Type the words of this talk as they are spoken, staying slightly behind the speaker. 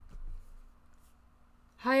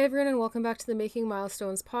Hi, everyone, and welcome back to the Making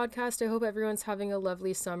Milestones podcast. I hope everyone's having a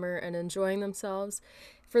lovely summer and enjoying themselves.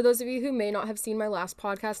 For those of you who may not have seen my last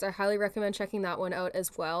podcast, I highly recommend checking that one out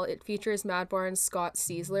as well. It features Mad Barnes, Scott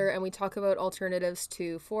Seisler, and we talk about alternatives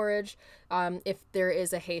to forage if there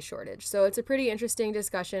is a hay shortage. So it's a pretty interesting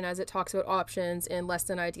discussion as it talks about options in less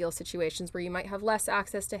than ideal situations where you might have less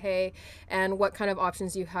access to hay and what kind of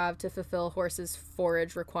options you have to fulfill horses'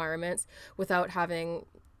 forage requirements without having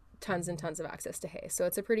tons and tons of access to hay. So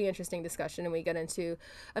it's a pretty interesting discussion, and we get into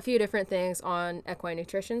a few different things on equine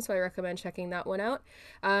nutrition. So I recommend checking that one out.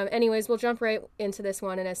 Anyways, we'll jump right into this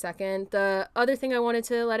one in a second. The other thing I wanted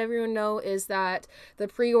to let everyone know is that the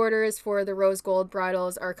pre-orders for the rose gold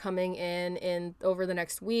bridles are coming in over the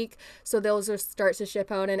next week. So those will start to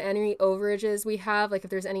ship out, and any overages we have, like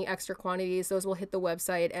if there's any extra quantities, those will hit the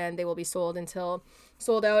website and they will be sold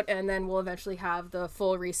out, and then we'll eventually have the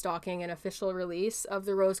full restocking and official release of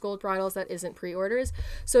the rose gold bridles that isn't pre-orders.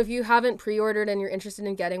 So if you haven't pre-ordered and you're interested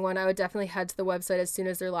in getting one, I would definitely head to the website as soon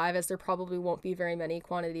as they're live, as there probably won't be very many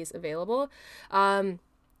quantities available.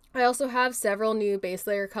 I also have several new base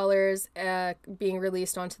layer colors being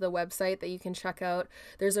released onto the website that you can check out.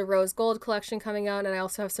 There's a rose gold collection coming out, and I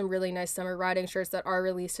also have some really nice summer riding shirts that are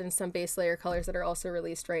released in some base layer colors that are also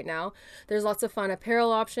released right now. There's lots of fun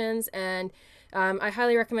apparel options, and I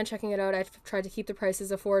highly recommend checking it out. I've tried to keep the prices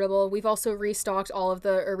affordable. We've also restocked all of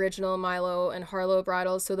the original Milo and Harlow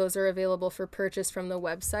bridles, so those are available for purchase from the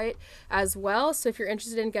website as well. So if you're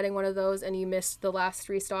interested in getting one of those and you missed the last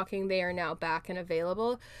restocking, they are now back and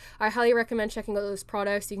available. I highly recommend checking out those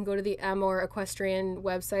products. You can go to the Amore Equestrian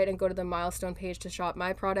website and go to the milestone page to shop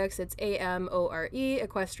my products. It's AMORE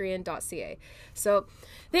equestrian.ca. So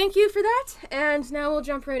thank you for that, and now we'll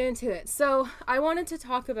jump right into it. So I wanted to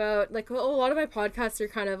talk about, like, a lot of my podcasts are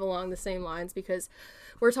kind of along the same lines because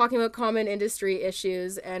we're talking about common industry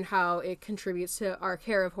issues and how it contributes to our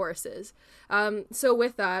care of horses. So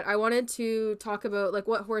with that, I wanted to talk about like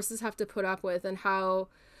what horses have to put up with and how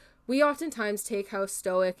we oftentimes take how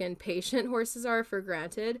stoic and patient horses are for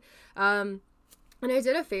granted. And I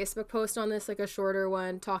did a Facebook post on this, like a shorter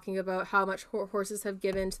one, talking about how much horses have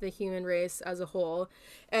given to the human race as a whole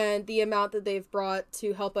and the amount that they've brought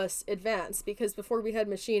to help us advance. Because before we had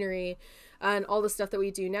machinery and all the stuff that we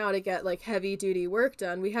do now to get like heavy duty work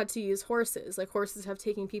done, we had to use horses. Like horses have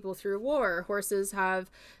taken people through war. Horses have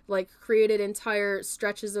like created entire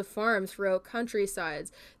stretches of farm throughout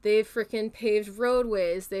countrysides. They've freaking paved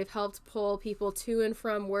roadways. They've helped pull people to and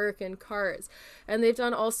from work in cars. And they've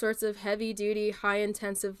done all sorts of heavy duty, high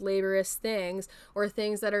intensive, laborious things or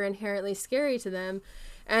things that are inherently scary to them.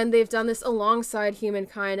 And they've done this alongside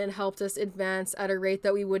humankind and helped us advance at a rate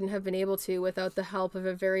that we wouldn't have been able to without the help of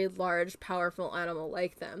a very large, powerful animal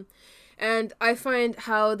like them. And I find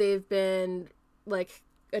how they've been like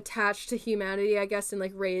attached to humanity, I guess, and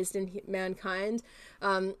like raised in mankind,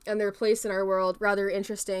 and their place in our world rather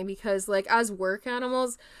interesting because like as work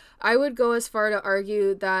animals, I would go as far to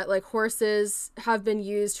argue that like horses have been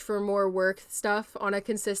used for more work stuff on a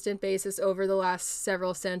consistent basis over the last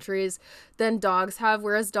several centuries than dogs have,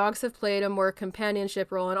 whereas dogs have played a more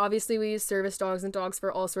companionship role. And obviously we use service dogs and dogs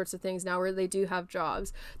for all sorts of things now where they do have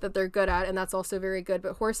jobs that they're good at, and that's also very good.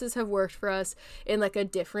 But horses have worked for us in like a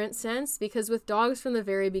different sense because with dogs from the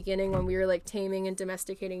very beginning when we were like taming and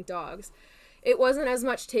domesticating dogs, it wasn't as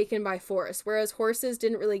much taken by force, whereas horses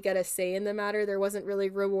didn't really get a say in the matter. There wasn't really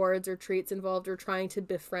rewards or treats involved or trying to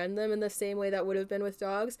befriend them in the same way that would have been with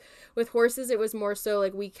dogs. With horses, it was more so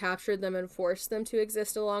like we captured them and forced them to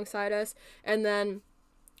exist alongside us, and then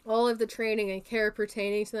all of the training and care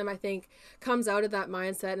pertaining to them, I think, comes out of that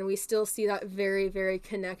mindset. And we still see that very, very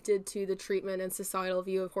connected to the treatment and societal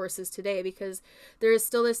view of horses today, because there is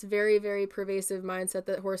still this very, very pervasive mindset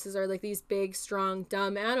that horses are like these big, strong,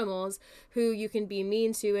 dumb animals who you can be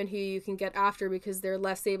mean to and who you can get after because they're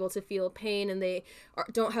less able to feel pain and they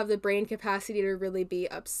don't have the brain capacity to really be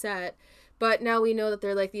upset. But now we know that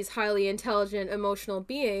they're like these highly intelligent, emotional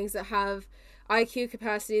beings that have IQ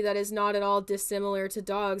capacity that is not at all dissimilar to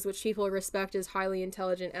dogs, which people respect as highly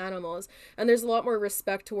intelligent animals. And there's a lot more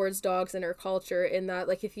respect towards dogs in our culture in that,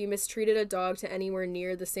 like, if you mistreated a dog to anywhere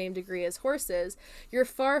near the same degree as horses, you're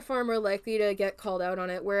far, far more likely to get called out on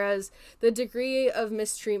it. Whereas the degree of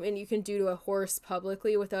mistreatment you can do to a horse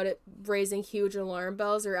publicly without it raising huge alarm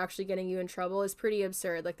bells or actually getting you in trouble is pretty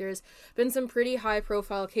absurd. Like, there's been some pretty high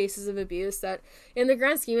profile cases of abuse that, in the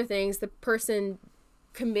grand scheme of things, the person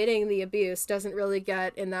committing the abuse doesn't really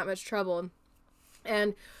get in that much trouble.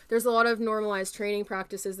 And there's a lot of normalized training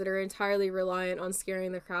practices that are entirely reliant on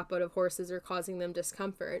scaring the crap out of horses or causing them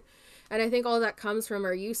discomfort. And I think all that comes from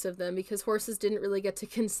our use of them, because horses didn't really get to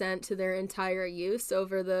consent to their entire use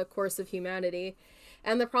over the course of humanity.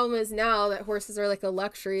 And the problem is now that horses are like a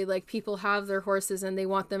luxury. Like, people have their horses and they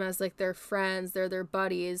want them as like their friends, they're their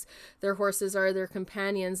buddies. Their horses are their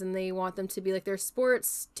companions, and they want them to be like their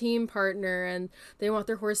sports team partner, and they want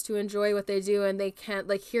their horse to enjoy what they do. And they can't,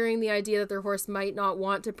 like, hearing the idea that their horse might not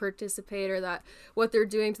want to participate, or that what they're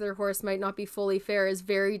doing to their horse might not be fully fair, is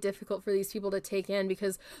very difficult for these people to take in,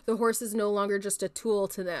 because the horse is no longer just a tool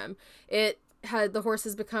to them. The horse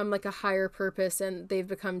has become like a higher purpose, and they've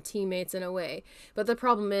become teammates in a way. But the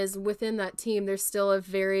problem is, within that team, there's still a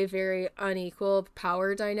very, very unequal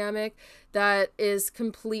power dynamic that is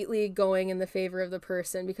completely going in the favor of the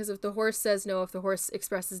person. Because if the horse says no, if the horse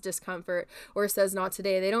expresses discomfort or says not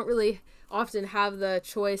today, they don't really often have the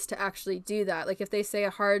choice to actually do that. Like, if they say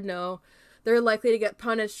a hard no, they're likely to get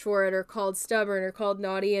punished for it, or called stubborn, or called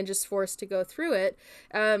naughty, and just forced to go through it.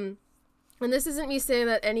 And this isn't me saying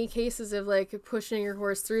that any cases of like pushing your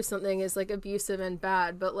horse through something is like abusive and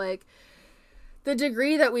bad, but like the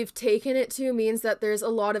degree that we've taken it to means that there's a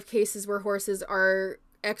lot of cases where horses are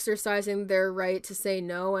exercising their right to say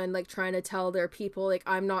no, and like trying to tell their people, like,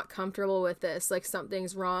 I'm not comfortable with this, like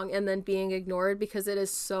something's wrong, and then being ignored because it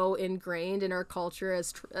is so ingrained in our culture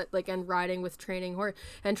as and riding with training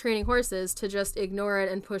horses, to just ignore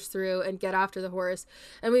it and push through and get after the horse.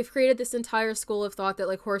 And we've created this entire school of thought that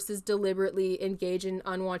like horses deliberately engage in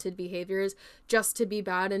unwanted behaviors just to be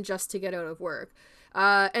bad and just to get out of work.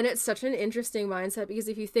 And it's such an interesting mindset, because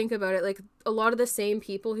if you think about it, like, a lot of the same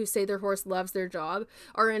people who say their horse loves their job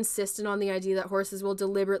are insistent on the idea that horses will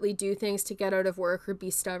deliberately do things to get out of work, or be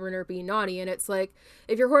stubborn, or be naughty. And it's like,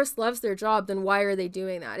 if your horse loves their job, then why are they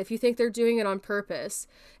doing that? If you think they're doing it on purpose,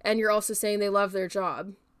 and you're also saying they love their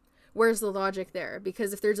job, where's the logic there?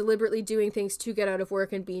 Because if they're deliberately doing things to get out of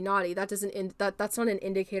work and be naughty, that's not an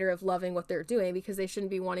indicator of loving what they're doing, because they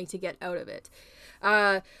shouldn't be wanting to get out of it.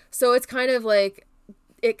 So it's kind of like,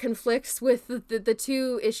 it conflicts with the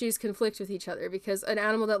two issues conflict with each other, because an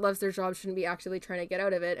animal that loves their job shouldn't be actively trying to get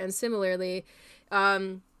out of it. And similarly,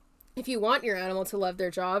 if you want your animal to love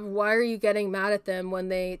their job, why are you getting mad at them when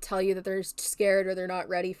they tell you that they're scared, or they're not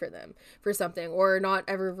ready for something, or not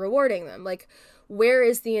ever rewarding them? Like, where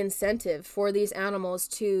is the incentive for these animals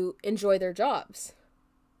to enjoy their jobs?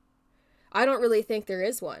 I don't really think there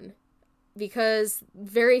is one, because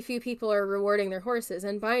very few people are rewarding their horses.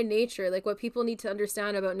 And by nature, like, what people need to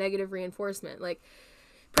understand about negative reinforcement, like,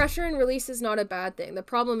 pressure and release is not a bad thing. The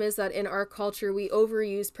problem is that in our culture, we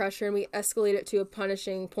overuse pressure and we escalate it to a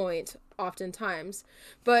punishing point oftentimes.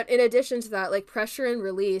 But in addition to that, like, pressure and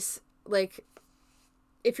release, like,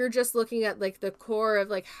 if you're just looking at like the core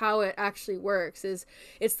of like how it actually works, it's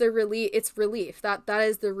relief. That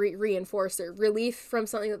is the reinforcer. Relief from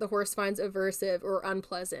something that the horse finds aversive or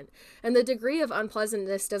unpleasant. And the degree of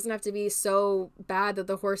unpleasantness doesn't have to be so bad that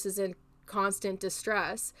the horse is in constant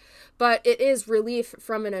distress, but it is relief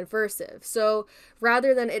from an aversive. So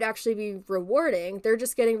rather than it actually be rewarding, they're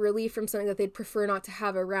just getting relief from something that they'd prefer not to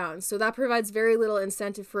have around. So that provides very little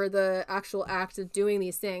incentive for the actual act of doing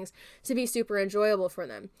these things to be super enjoyable for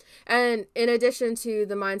them. And in addition to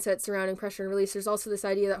the mindset surrounding pressure and release, there's also this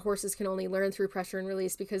idea that horses can only learn through pressure and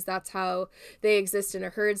release because that's how they exist in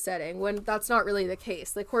a herd setting, when that's not really the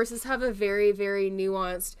case. Like, horses have a very, very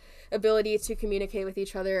nuanced ability to communicate with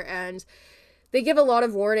each other, and they give a lot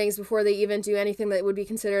of warnings before they even do anything that would be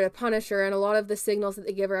considered a punisher, and a lot of the signals that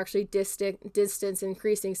they give are actually distance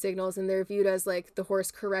increasing signals, and they're viewed as like the horse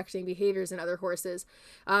correcting behaviors in other horses.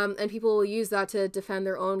 And people will use that to defend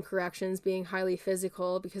their own corrections being highly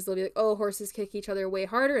physical, because they'll be like, oh, horses kick each other way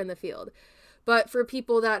harder in the field. But for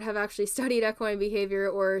people that have actually studied equine behavior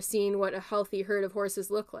or seen what a healthy herd of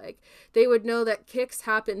horses look like, they would know that kicks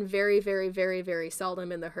happen very, very, very, very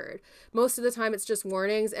seldom in the herd. Most of the time it's just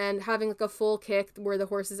warnings, and having like a full kick where the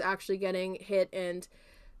horse is actually getting hit and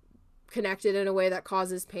connected in a way that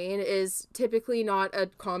causes pain is typically not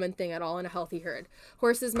a common thing at all in a healthy herd.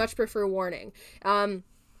 Horses much prefer warning.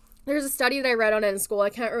 There's a study that I read on it in school.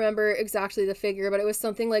 I can't remember exactly the figure, but it was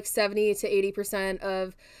something like 70 to 80%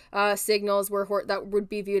 of signals that would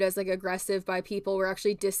be viewed as like aggressive by people were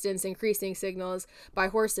actually distance increasing signals by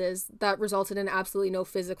horses that resulted in absolutely no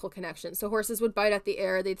physical connection. So horses would bite at the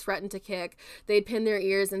air, they'd threaten to kick, they'd pin their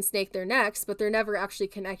ears and snake their necks, but they're never actually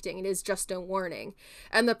connecting. It is just a warning.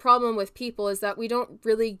 And the problem with people is that we don't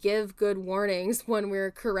really give good warnings when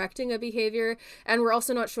we're correcting a behavior, and we're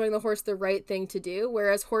also not showing the horse the right thing to do,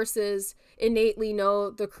 whereas horses horses innately know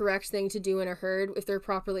the correct thing to do in a herd if they're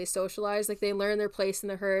properly socialized. Like, they learn their place in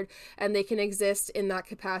the herd and they can exist in that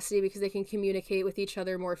capacity because they can communicate with each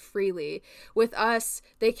other more freely. With us,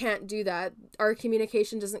 they can't do that. Our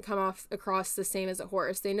communication doesn't come off across the same as a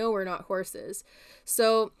horse. They know we're not horses.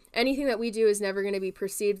 So anything that we do is never going to be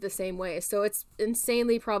perceived the same way. So it's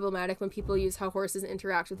insanely problematic when people use how horses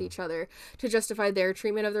interact with each other to justify their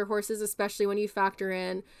treatment of their horses, especially when you factor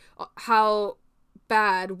in how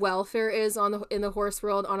bad welfare is in the horse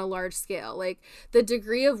world on a large scale. Like, the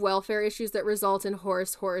degree of welfare issues that result in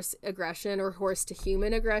horse aggression or horse to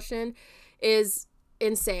human aggression is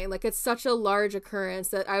insane. Like, it's such a large occurrence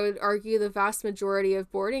that I would argue the vast majority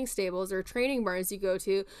of boarding stables or training barns you go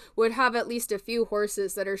to would have at least a few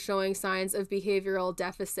horses that are showing signs of behavioral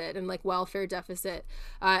deficit and like welfare deficit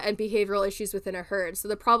and behavioral issues within a herd. So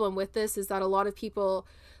the problem with this is that a lot of people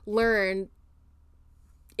learn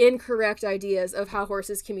incorrect ideas of how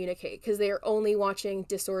horses communicate because they are only watching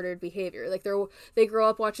disordered behavior. Like, they grow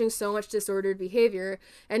up watching so much disordered behavior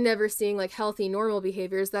and never seeing like healthy normal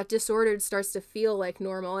behaviors that disordered starts to feel like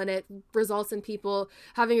normal, and it results in people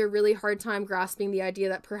having a really hard time grasping the idea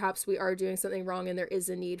that perhaps we are doing something wrong and there is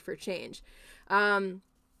a need for change.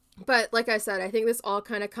 But like I said, I think this all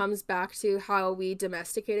kind of comes back to how we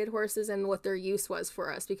domesticated horses and what their use was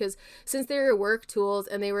for us, because since they were work tools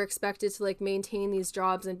and they were expected to like maintain these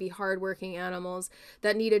jobs and be hardworking animals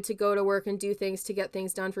that needed to go to work and do things to get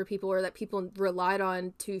things done for people, or that people relied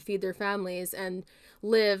on to feed their families and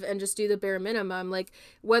live and just do the bare minimum, like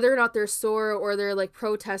whether or not they're sore or they're like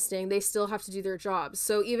protesting, they still have to do their jobs.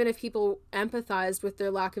 So even if people empathized with their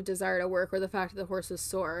lack of desire to work or the fact that the horse was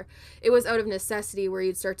sore, it was out of necessity where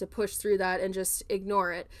you'd start to push through that and just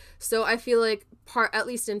ignore it. So I feel like at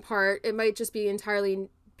least in part, it might just be entirely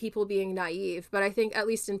people being naive, but I think at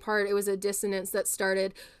least in part it was a dissonance that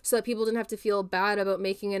started so that people didn't have to feel bad about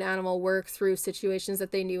making an animal work through situations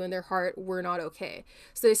that they knew in their heart were not okay.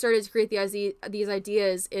 So they started to create these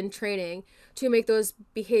ideas in training to make those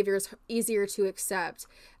behaviors easier to accept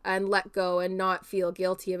and let go and not feel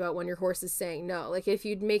guilty about when your horse is saying no. Like, if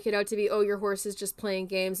you'd make it out to be, oh, your horse is just playing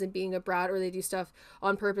games and being a brat, or they do stuff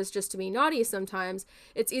on purpose just to be naughty sometimes,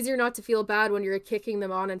 it's easier not to feel bad when you're kicking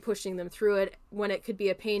them on and pushing them through it when it could be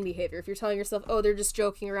a pain behavior. If you're telling yourself, oh, they're just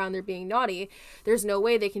joking around, they're being naughty, there's no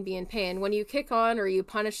way they can be in pain. When you kick on or you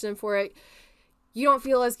punish them for it, you don't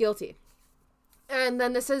feel as guilty. And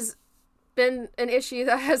then this has been an issue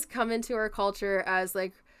that has come into our culture as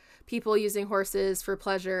like people using horses for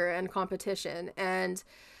pleasure and competition. And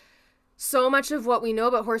so much of what we know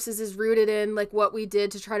about horses is rooted in like what we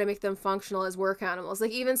did to try to make them functional as work animals.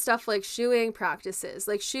 Like, even stuff like shoeing practices,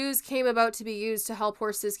 like shoes came about to be used to help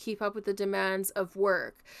horses keep up with the demands of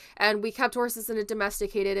work. And we kept horses in a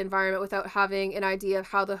domesticated environment without having an idea of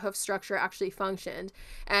how the hoof structure actually functioned.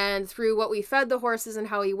 And through what we fed the horses and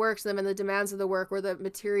how we worked them and the demands of the work or the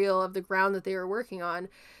material of the ground that they were working on,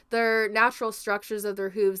 their natural structures of their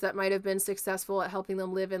hooves that might have been successful at helping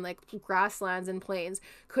them live in like grasslands and plains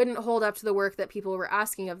couldn't hold up to the work that people were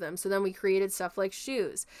asking of them. So then we created stuff like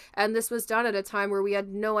shoes. And this was done at a time where we had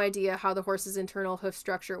no idea how the horse's internal hoof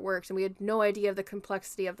structure worked, and we had no idea of the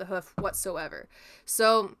complexity of the hoof whatsoever.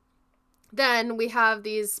 So then we have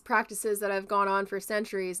these practices that have gone on for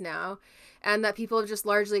centuries now, and that people have just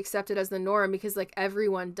largely accepted as the norm because like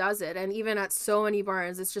everyone does it. And even at so many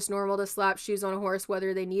barns, it's just normal to slap shoes on a horse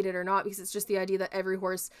whether they need it or not, because it's just the idea that every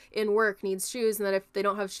horse in work needs shoes, and that if they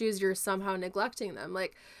don't have shoes, you're somehow neglecting them.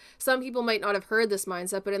 Like, some people might not have heard this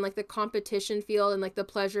mindset, but in like the competition field and like the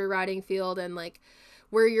pleasure riding field and like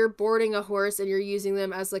where you're boarding a horse and you're using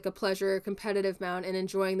them as like a pleasure competitive mount and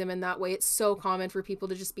enjoying them in that way, it's so common for people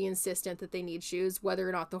to just be insistent that they need shoes, whether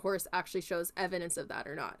or not the horse actually shows evidence of that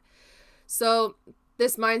or not. So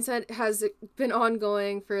this mindset has been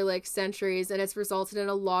ongoing for like centuries, and it's resulted in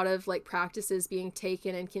a lot of like practices being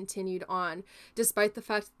taken and continued on, despite the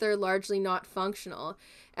fact that they're largely not functional.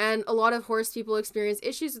 And a lot of horse people experience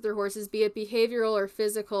issues with their horses, be it behavioral or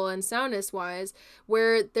physical and soundness wise,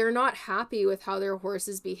 where they're not happy with how their horse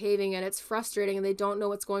is behaving, and it's frustrating and they don't know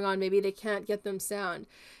what's going on. Maybe they can't get them sound.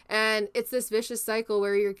 And it's this vicious cycle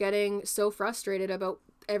where you're getting so frustrated about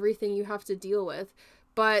everything you have to deal with.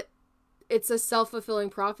 But it's a self-fulfilling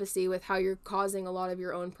prophecy with how you're causing a lot of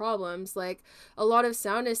your own problems. Like, a lot of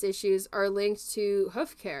soundness issues are linked to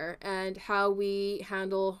hoof care and how we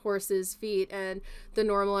handle horses' feet and the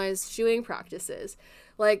normalized shoeing practices.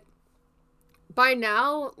 Like, by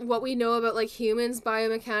now, what we know about like humans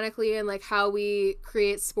biomechanically and like how we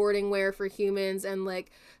create sporting wear for humans and like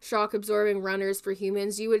shock absorbing runners for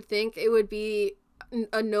humans, you would think it would be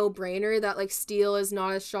a no-brainer that like steel is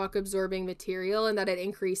not a shock absorbing material and that it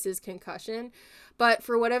increases concussion. But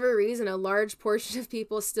for whatever reason, a large portion of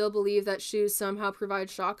people still believe that shoes somehow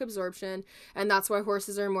provide shock absorption, and that's why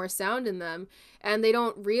horses are more sound in them. And they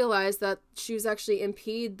don't realize that shoes actually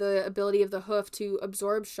impede the ability of the hoof to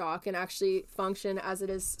absorb shock and actually function as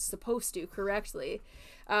it is supposed to correctly.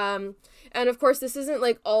 And of course, this isn't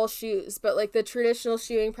like all shoes, but like the traditional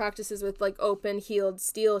shoeing practices with like open heeled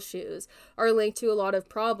steel shoes are linked to a lot of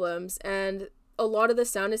problems. And a lot of the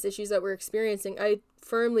soundness issues that we're experiencing, I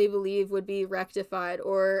firmly believe would be rectified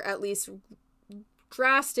or at least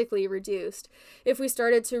drastically reduced if we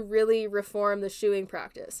started to really reform the shoeing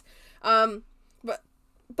practice.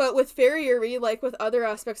 But with farriery, like with other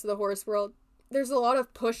aspects of the horse world, there's a lot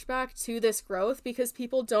of pushback to this growth because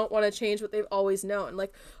people don't want to change what they've always known.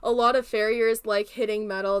 Like a lot of farriers like hitting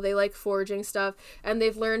metal, they like forging stuff, and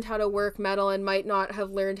they've learned how to work metal and might not have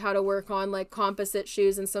learned how to work on like composite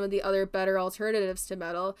shoes and some of the other better alternatives to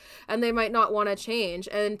metal, and they might not want to change.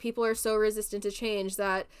 And people are so resistant to change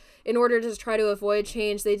that in order to try to avoid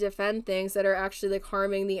change, they defend things that are actually like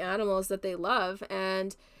harming the animals that they love.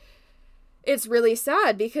 And it's really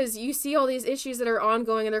sad because you see all these issues that are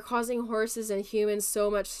ongoing and they're causing horses and humans so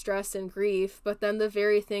much stress and grief, but then the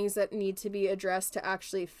very things that need to be addressed to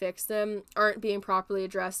actually fix them aren't being properly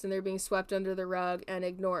addressed, and they're being swept under the rug and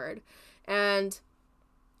ignored. And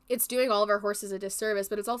it's doing all of our horses a disservice,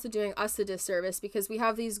 but it's also doing us a disservice because we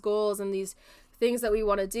have these goals and these things that we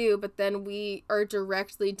want to do, but then we are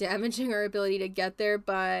directly damaging our ability to get there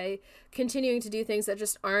by continuing to do things that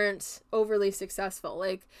just aren't overly successful.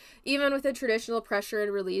 Like even with a traditional pressure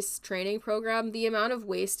and release training program, the amount of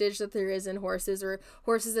wastage that there is in horses, or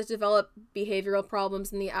horses that develop behavioral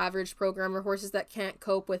problems in the average program, or horses that can't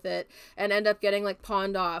cope with it and end up getting like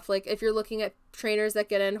pawned off. Like if you're looking at trainers that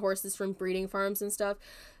get in horses from breeding farms and stuff,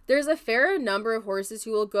 there's a fair number of horses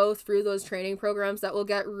who will go through those training programs that will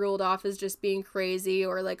get ruled off as just being crazy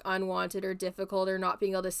or like unwanted or difficult or not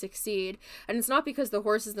being able to succeed. And it's not because the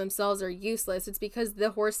horses themselves are useless. It's because the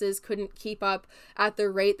horses couldn't keep up at the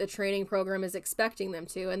rate the training program is expecting them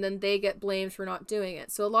to, and then they get blamed for not doing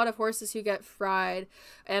it. So a lot of horses who get fried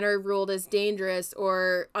and are ruled as dangerous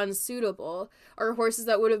or unsuitable are horses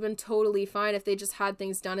that would have been totally fine if they just had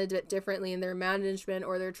things done a bit differently in their management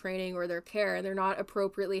or their training or their care, and they're not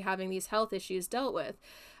appropriately having these health issues dealt with.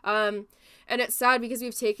 And it's sad because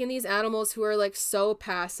we've taken these animals who are like so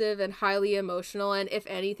passive and highly emotional, and if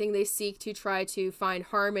anything, they seek to try to find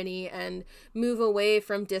harmony and move away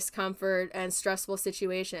from discomfort and stressful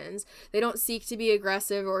situations. They don't seek to be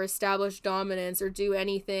aggressive or establish dominance or do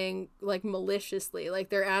anything like maliciously. Like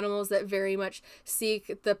they're animals that very much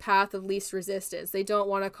seek the path of least resistance. They don't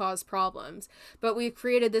want to cause problems. But we've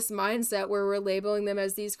created this mindset where we're labeling them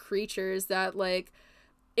as these creatures that like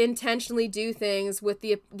intentionally do things with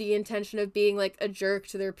the intention of being like a jerk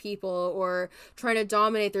to their people, or trying to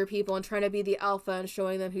dominate their people and trying to be the alpha and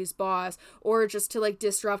showing them who's boss, or just to like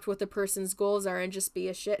disrupt what the person's goals are and just be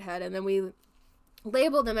a shithead. And then we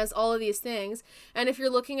label them as all of these things. And if you're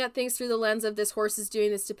looking at things through the lens of this horse is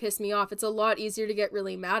doing this to piss me off, it's a lot easier to get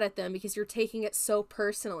really mad at them because you're taking it so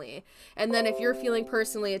personally. And then if you're feeling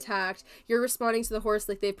personally attacked, you're responding to the horse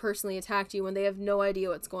like they've personally attacked you when they have no idea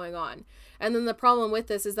what's going on. And then the problem with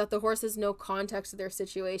this is that the horse has no context of their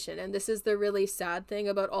situation. And this is the really sad thing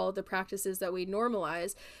about all of the practices that we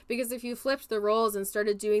normalize, because if you flipped the roles and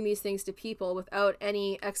started doing these things to people without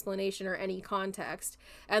any explanation or any context,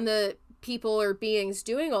 and the people or beings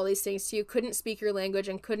doing all these things to you couldn't speak your language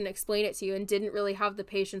and couldn't explain it to you and didn't really have the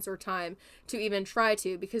patience or time to even try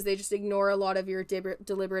to, because they just ignore a lot of your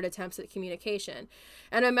deliberate attempts at communication.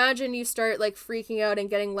 And imagine you start like freaking out and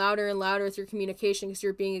getting louder and louder with your communication because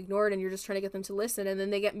you're being ignored and you're just trying to get them to listen, and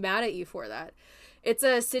then they get mad at you for that. It's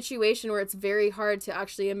a situation where it's very hard to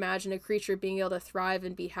actually imagine a creature being able to thrive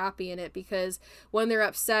and be happy in it, because when they're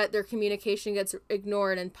upset, their communication gets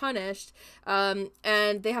ignored and punished, and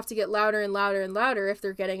they have to get louder and louder and louder if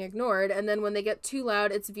they're getting ignored. And then when they get too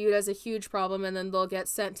loud, it's viewed as a huge problem, and then they'll get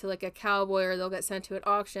sent to like a cowboy, or they'll get sent to an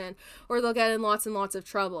auction, or they'll get in lots and lots of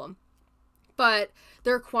trouble. But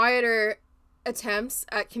their quieter attempts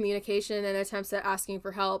at communication and attempts at asking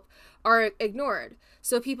for help are ignored.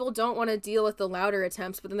 So people don't want to deal with the louder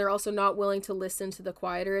attempts, but then they're also not willing to listen to the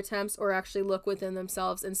quieter attempts or actually look within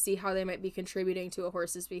themselves and see how they might be contributing to a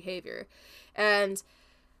horse's behavior. And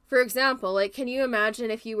For example, like, can you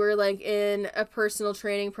imagine if you were like in a personal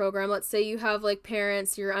training program? Let's say you have like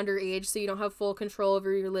parents, you're underage, so you don't have full control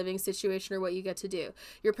over your living situation or what you get to do.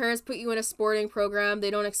 Your parents put you in a sporting program.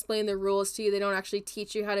 They don't explain the rules to you. They don't actually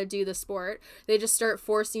teach you how to do the sport. They just start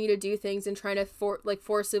forcing you to do things and trying to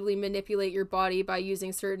forcibly manipulate your body by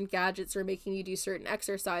using certain gadgets or making you do certain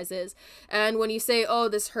exercises. And when you say, oh,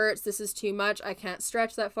 this hurts, this is too much, I can't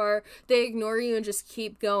stretch that far, they ignore you and just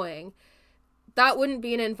keep going. That wouldn't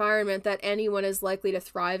be an environment that anyone is likely to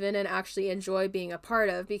thrive in and actually enjoy being a part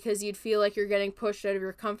of, because you'd feel like you're getting pushed out of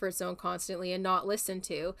your comfort zone constantly and not listened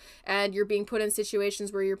to, and you're being put in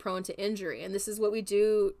situations where you're prone to injury. And this is what we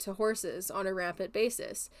do to horses on a rampant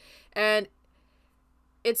basis. And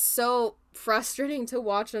it's so frustrating to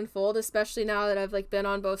watch unfold, especially now that I've like been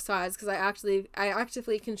on both sides, because I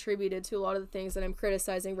actively contributed to a lot of the things that I'm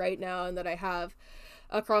criticizing right now and that I have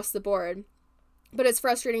across the board. But it's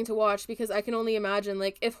frustrating to watch, because I can only imagine,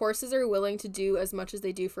 like, if horses are willing to do as much as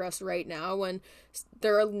they do for us right now, when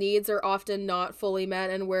their needs are often not fully met,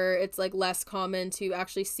 and where it's like less common to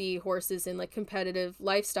actually see horses in like competitive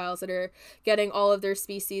lifestyles that are getting all of their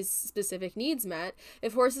species specific needs met,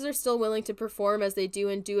 if horses are still willing to perform as they do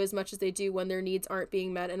and do as much as they do when their needs aren't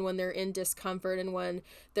being met and when they're in discomfort and when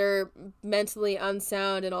they're mentally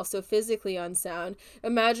unsound and also physically unsound,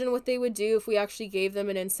 imagine what they would do if we actually gave them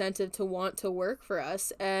an incentive to want to work for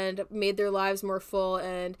us and made their lives more full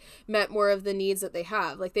and met more of the needs that they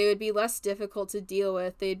have. Like, they would be less difficult to deal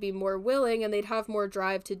with, they'd be more willing, and they'd have more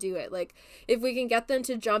drive to do it. Like, if we can get them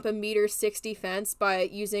to jump a 1.60 meter fence by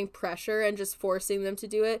using pressure and just forcing them to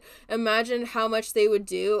do it, imagine how much they would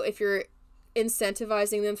do if you're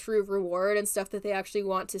incentivizing them through reward and stuff that they actually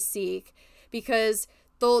want to seek, because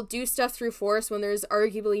they'll do stuff through force when there's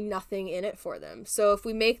arguably nothing in it for them. So if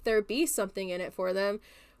we make there be something in it for them,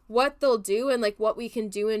 what they'll do and like what we can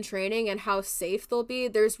do in training and how safe they'll be,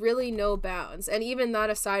 there's really no bounds. And even that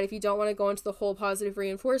aside, if you don't want to go into the whole positive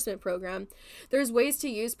reinforcement program, there's ways to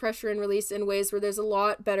use pressure and release in ways where there's a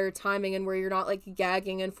lot better timing and where you're not like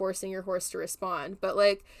gagging and forcing your horse to respond. But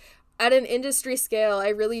like, at an industry scale, I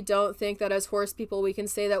really don't think that as horse people we can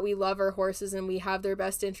say that we love our horses and we have their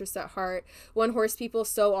best interests at heart, when horse people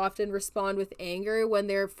so often respond with anger when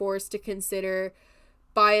they're forced to consider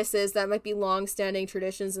biases that might be long-standing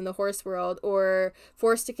traditions in the horse world, or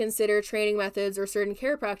forced to consider training methods or certain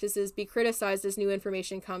care practices be criticized as new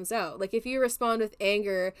information comes out. Like, if you respond with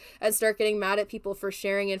anger and start getting mad at people for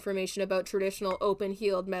sharing information about traditional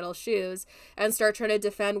open-heeled metal shoes and start trying to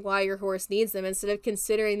defend why your horse needs them, instead of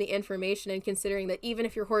considering the information and considering that even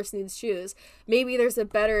if your horse needs shoes, maybe there's a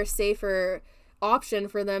better, safer option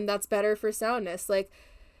for them that's better for soundness. Like,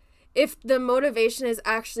 if the motivation is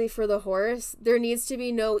actually for the horse, there needs to be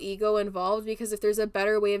no ego involved, because if there's a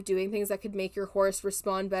better way of doing things that could make your horse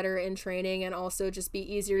respond better in training and also just be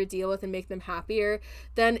easier to deal with and make them happier,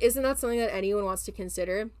 then isn't that something that anyone wants to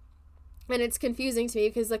consider? And it's confusing to me,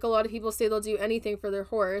 because like, a lot of people say they'll do anything for their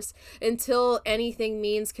horse until anything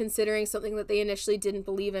means considering something that they initially didn't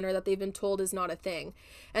believe in or that they've been told is not a thing.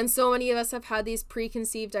 And so many of us have had these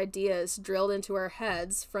preconceived ideas drilled into our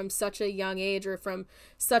heads from such a young age or from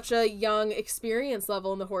such a young experience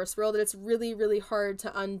level in the horse world that it's really, really hard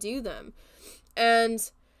to undo them. And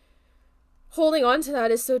holding on to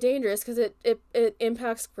that is so dangerous, because it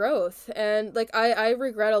impacts growth. And like, I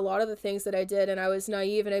regret a lot of the things that I did, and I was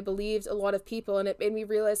naive and I believed a lot of people, and it made me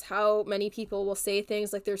realize how many people will say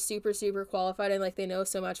things like they're super, super qualified and like they know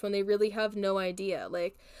so much when they really have no idea.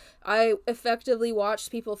 Like, I effectively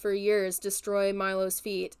watched people for years destroy Milo's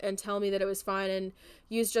feet and tell me that it was fine, and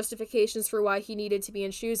use justifications for why he needed to be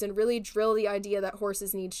in shoes, and really drill the idea that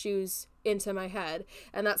horses need shoes into my head,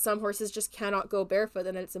 and that some horses just cannot go barefoot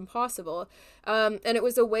and it's impossible. And it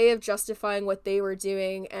was a way of justifying what they were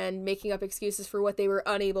doing and making up excuses for what they were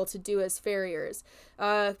unable to do as farriers.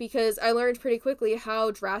 Because I learned pretty quickly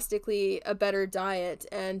how drastically a better diet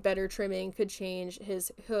and better trimming could change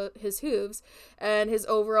his hooves and his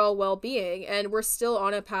overall well-being. And we're still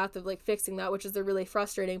on a path of like fixing that, which is the really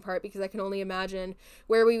frustrating part, because I can only imagine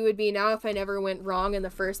where we would be now if I never went wrong in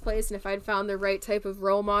the first place, and if I'd found the right type of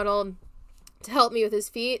role model to help me with his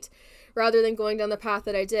feet rather than going down the path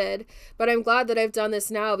that I did. But I'm glad that I've done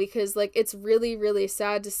this now, because like, it's really, really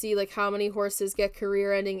sad to see like how many horses get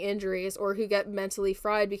career-ending injuries or who get mentally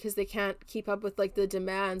fried because they can't keep up with like the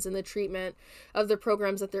demands and the treatment of the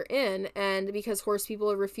programs that they're in, and because horse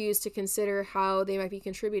people refuse to consider how they might be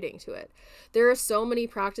contributing to it. There are so many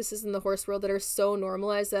practices in the horse world that are so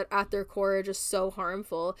normalized that at their core are just so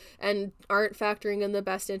harmful and aren't factoring in the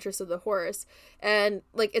best interests of the horse. And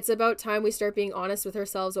like, it's about time we start being honest with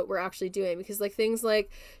ourselves what we're actually actually doing, because like things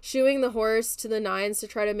like shoeing the horse to the nines to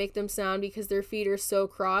try to make them sound because their feet are so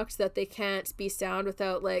crocked that they can't be sound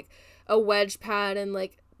without like a wedge pad and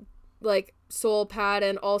like sole pad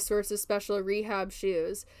and all sorts of special rehab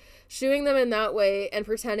shoes. Shoeing them in that way and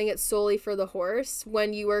pretending it's solely for the horse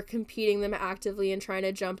when you are competing them actively and trying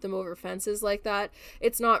to jump them over fences like that,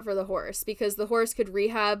 it's not for the horse, because the horse could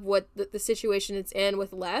rehab what the situation it's in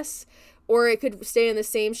with less, or it could stay in the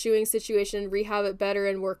same shoeing situation, rehab it better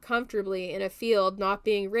and work comfortably in a field not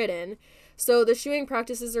being ridden. So the shoeing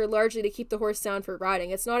practices are largely to keep the horse sound for riding.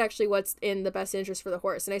 It's not actually what's in the best interest for the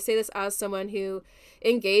horse. And I say this as someone who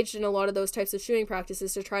engaged in a lot of those types of shoeing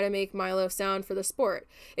practices to try to make Milo sound for the sport.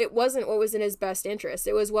 It wasn't what was in his best interest.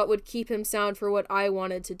 It was what would keep him sound for what I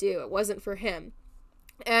wanted to do. It wasn't for him.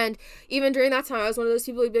 And even during that time, I was one of those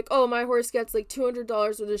people who'd be like, oh, my horse gets like $200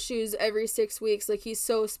 worth of shoes every 6 weeks. Like, he's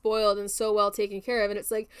so spoiled and so well taken care of. And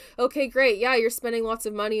it's like, okay, great. Yeah, you're spending lots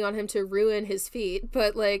of money on him to ruin his feet.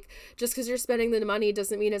 But like, just because you're spending the money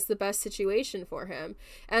doesn't mean it's the best situation for him.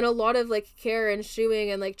 And a lot of like care and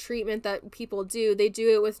shoeing and like treatment that people do, they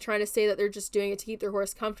do it with trying to say that they're just doing it to keep their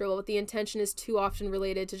horse comfortable. But the intention is too often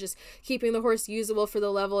related to just keeping the horse usable for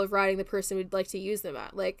the level of riding the person would like to use them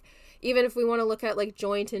at. Like, even if we want to look at like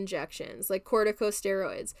joint injections, like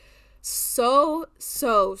corticosteroids, so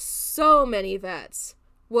many vets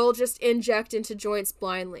will just inject into joints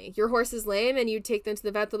blindly. Your horse is lame and you take them to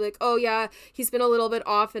the vet, they'll be like, oh yeah, he's been a little bit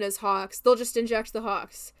off in his hocks. They'll just inject the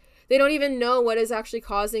hocks. They don't even know what is actually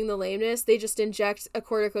causing the lameness. They just inject a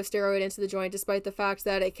corticosteroid into the joint, despite the fact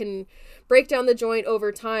that it can break down the joint over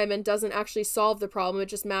time and doesn't actually solve the problem. It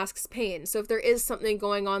just masks pain. So if there is something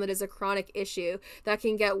going on that is a chronic issue that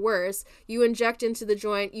can get worse, you inject into the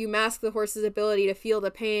joint, you mask the horse's ability to feel the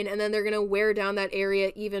pain, and then they're going to wear down that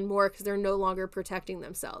area even more because they're no longer protecting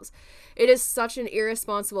themselves. It is such an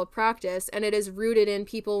irresponsible practice, and it is rooted in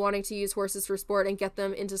people wanting to use horses for sport and get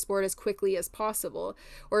them into sport as quickly as possible,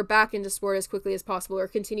 or back into sport as quickly as possible, or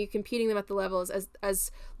continue competing them at the levels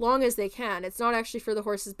as long as they can. It's not actually for the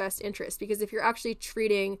horse's best interest, because if you're actually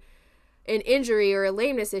treating an injury or a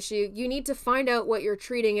lameness issue, you need to find out what you're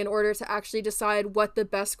treating in order to actually decide what the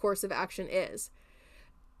best course of action is.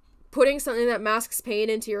 Putting something that masks pain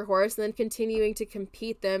into your horse and then continuing to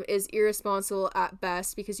compete them is irresponsible at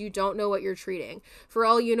best, because you don't know what you're treating. For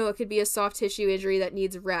all you know, it could be a soft tissue injury that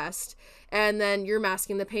needs rest, and then you're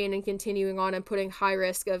masking the pain and continuing on and putting high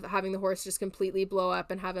risk of having the horse just completely blow up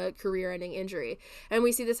and have a career-ending injury. And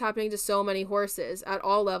we see this happening to so many horses at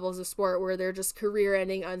all levels of sport, where they're just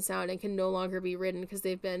career-ending unsound and can no longer be ridden because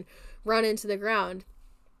they've been run into the ground.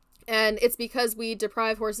 And it's because we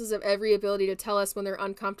deprive horses of every ability to tell us when they're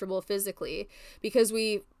uncomfortable physically, because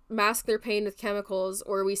we mask their pain with chemicals,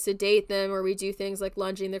 or we sedate them, or we do things like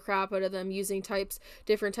lunging the crap out of them, using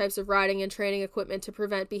different types of riding and training equipment to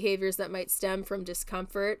prevent behaviors that might stem from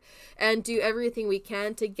discomfort, and do everything we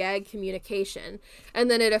can to gag communication.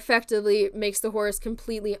 And then it effectively makes the horse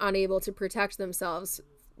completely unable to protect themselves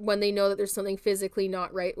when they know that there's something physically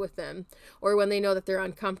not right with them, or when they know that they're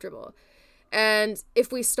uncomfortable. And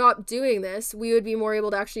if we stop doing this, we would be more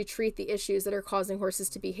able to actually treat the issues that are causing horses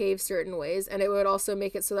to behave certain ways. And it would also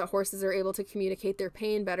make it so that horses are able to communicate their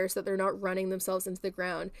pain better, so that they're not running themselves into the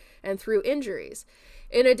ground and through injuries.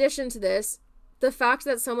 In addition to this, the fact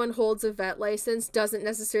that someone holds a vet license doesn't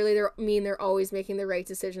necessarily mean they're always making the right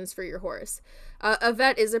decisions for your horse. A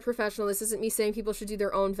vet is a professional. This isn't me saying people should do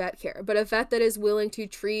their own vet care, but a vet that is willing to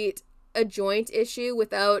treat a joint issue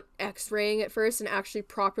without x-raying it first and actually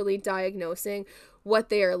properly diagnosing what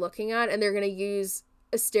they are looking at, and they're going to use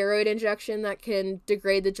a steroid injection that can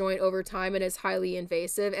degrade the joint over time and is highly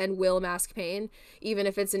invasive and will mask pain, even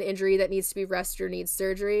if it's an injury that needs to be rested or needs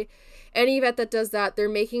surgery. Any vet that does that, they're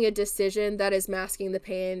making a decision that is masking the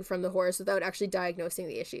pain from the horse without actually diagnosing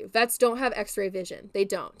the issue. Vets don't have x-ray vision. They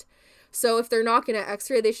don't. So if they're not going to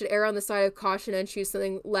x-ray, they should err on the side of caution and choose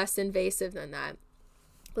something less invasive than that.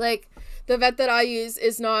 Like, the vet that I use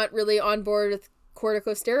is not really on board with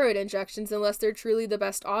corticosteroid injections unless they're truly the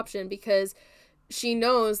best option, because she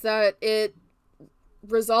knows that it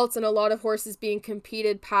results in a lot of horses being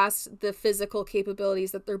competed past the physical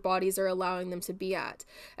capabilities that their bodies are allowing them to be at.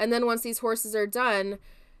 And then once these horses are done,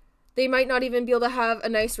 they might not even be able to have a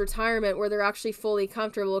nice retirement where they're actually fully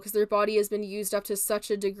comfortable, because their body has been used up to such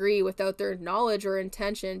a degree without their knowledge or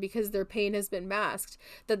intention, because their pain has been masked,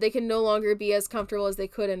 that they can no longer be as comfortable as they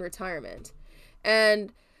could in retirement.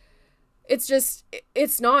 And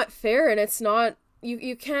it's not fair, and it's not,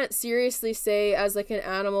 you can't seriously say as like an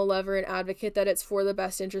animal lover and advocate that it's for the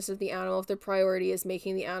best interest of the animal if the priority is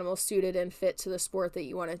making the animal suited and fit to the sport that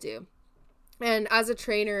you want to do. And as a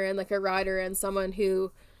trainer and like a rider and someone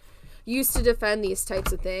who used to defend these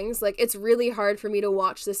types of things, like, it's really hard for me to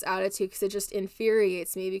watch this attitude because it just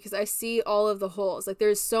infuriates me, because I see all of the holes. Like,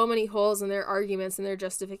 there's so many holes in their arguments and their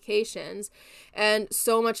justifications, and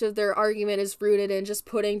so much of their argument is rooted in just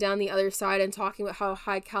putting down the other side and talking about how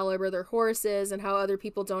high caliber their horse is and how other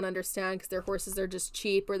people don't understand because their horses are just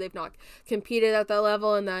cheap or they've not competed at that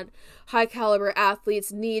level, and that high caliber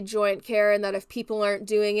athletes need joint care, and that if people aren't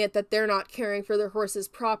doing it, that they're not caring for their horses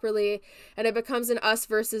properly. And it becomes an us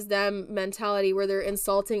versus them mentality where they're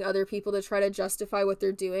insulting other people to try to justify what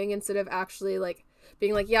they're doing, instead of actually like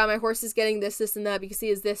being like, yeah, my horse is getting this and that because he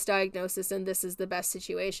has this diagnosis and this is the best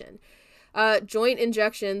situation. Joint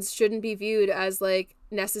injections shouldn't be viewed as like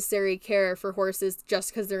necessary care for horses just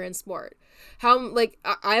because they're in sport. How, like,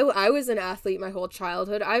 I was an athlete my whole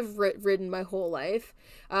childhood. I've ridden my whole life,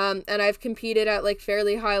 and I've competed at like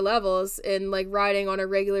fairly high levels in like riding on a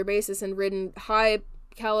regular basis and ridden high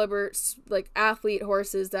caliber like athlete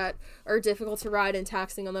horses that are difficult to ride and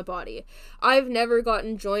taxing on the body. I've never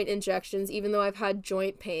gotten joint injections even though I've had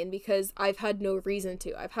joint pain, because I've had no reason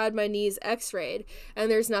to. I've had my knees x-rayed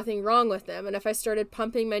and there's nothing wrong with them, and if I started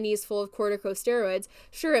pumping my knees full of corticosteroids,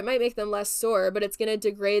 sure, it might make them less sore, but it's going to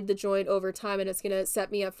degrade the joint over time and it's going to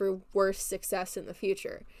set me up for worse success in the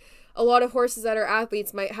future. A lot of horses that are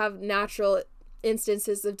athletes might have natural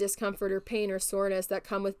instances of discomfort or pain or soreness that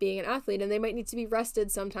come with being an athlete, and they might need to be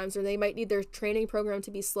rested sometimes, or they might need their training program to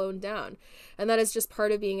be slowed down, and that is just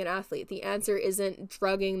part of being an athlete. The answer isn't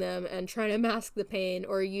drugging them and trying to mask the pain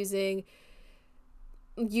or using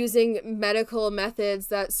medical methods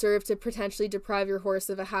that serve to potentially deprive your horse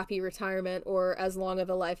of a happy retirement or as long of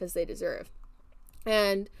a life as they deserve.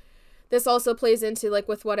 And this also plays into, like,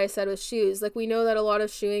 with what I said with shoes. Like, we know that a lot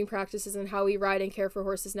of shoeing practices and how we ride and care for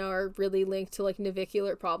horses now are really linked to, like,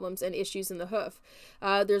 navicular problems and issues in the hoof.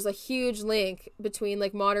 There's a huge link between,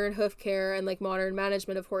 like, modern hoof care and, like, modern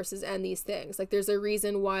management of horses and these things. Like, there's a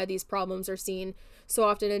reason why these problems are seen so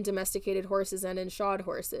often in domesticated horses and in shod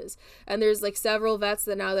horses. And there's, like, several vets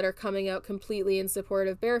that are coming out completely in support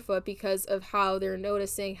of barefoot because of how they're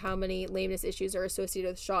noticing how many lameness issues are associated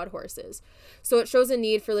with shod horses. So it shows a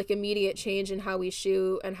need for, like, immediate change in how we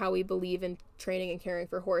shoe and how we believe in training and caring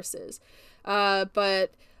for horses.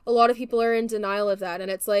 But a lot of people are in denial of that, and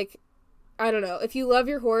it's like, I don't know, if you love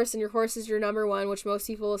your horse and your horse is your number one, which most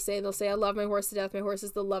people will say, they'll say, I love my horse to death, my horse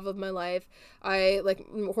is the love of my life, I like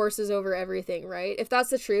horses over everything, right? If that's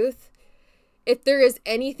the truth, if there is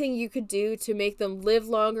anything you could do to make them live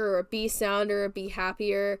longer or be sounder or be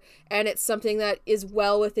happier, and it's something that is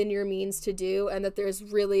well within your means to do and that there's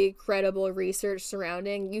really credible research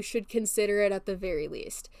surrounding, you should consider it at the very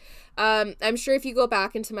least. I'm sure if you go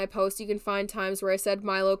back into my post, you can find times where I said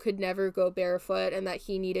Milo could never go barefoot and that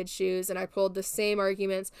he needed shoes, and I pulled the same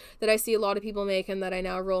arguments that I see a lot of people make and that I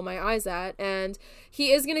now roll my eyes at. And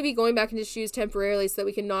he is going to be going back into shoes temporarily so that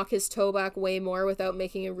we can knock his toe back way more without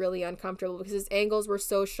making him really uncomfortable, because his ankles were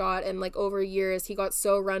so shot, and like over years he got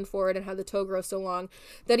so run forward and had the toe grow so long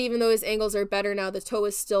that even though his ankles are better now, the toe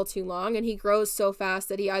is still too long, and he grows so fast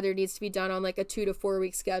that he either needs to be done on like a 2 to 4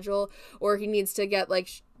 week schedule, or he needs to get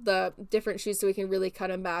like the different shoes so we can really cut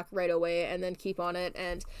him back right away and then keep on it.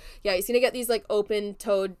 And yeah, he's gonna get these like open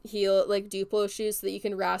toed heel like Duplo shoes so that you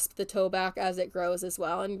can rasp the toe back as it grows as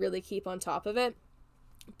well and really keep on top of it.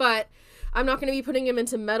 But I'm not going to be putting him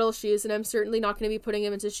into metal shoes, and I'm certainly not going to be putting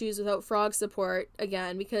him into shoes without frog support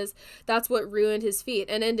again, because that's what ruined his feet.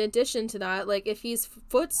 And in addition to that, like if he's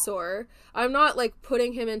foot sore, I'm not like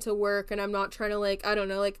putting him into work, and I'm not trying to like, I don't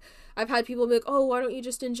know, like I've had people be like, oh, why don't you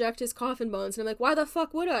just inject his coffin bones? And I'm like, why the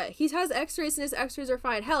fuck would I? He has x-rays and his x-rays are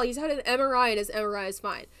fine. Hell, he's had an MRI and his MRI is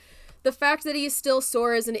fine. The fact that he's still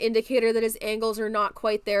sore is an indicator that his angles are not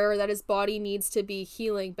quite there, or that his body needs to be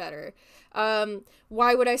healing better.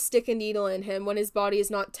 Why would I stick a needle in him when his body is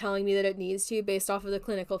not telling me that it needs to based off of the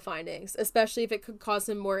clinical findings, especially if it could cause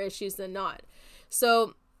him more issues than not?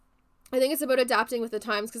 So I think it's about adapting with the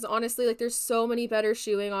times, because honestly, like there's so many better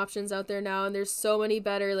shoeing options out there now, and there's so many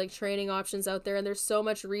better like training options out there, and there's so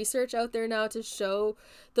much research out there now to show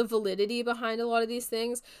the validity behind a lot of these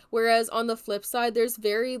things. Whereas on the flip side, there's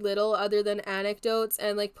very little other than anecdotes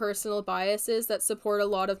and like personal biases that support a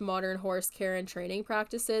lot of modern horse care and training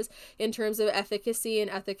practices in terms of efficacy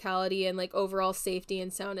and ethicality and like overall safety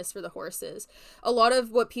and soundness for the horses. A lot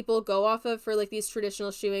of what people go off of for like these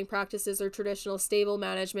traditional shoeing practices or traditional stable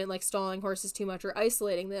management, like stall stalling horses too much or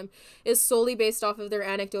isolating them is solely based off of their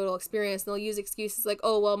anecdotal experience. And they'll use excuses like,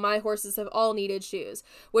 oh, well, my horses have all needed shoes,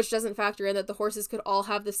 which doesn't factor in that the horses could all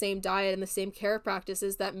have the same diet and the same care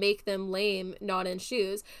practices that make them lame, not in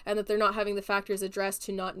shoes, and that they're not having the factors addressed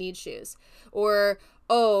to not need shoes. Or,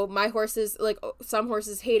 oh, my horses, like, some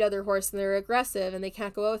horses hate other horses and they're aggressive and they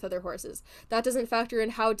can't go out with other horses. That doesn't factor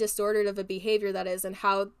in how disordered of a behavior that is and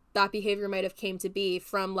how that behavior might have came to be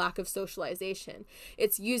from lack of socialization.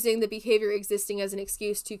 It's using the behavior existing as an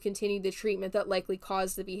excuse to continue the treatment that likely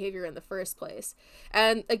caused the behavior in the first place.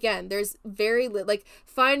 And again, there's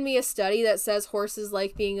find me a study that says horses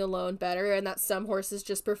like being alone better and that some horses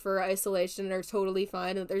just prefer isolation and are totally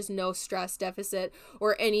fine and there's no stress deficit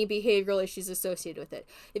or any behavioral issues associated with it.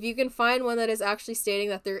 If you can find one that is actually stating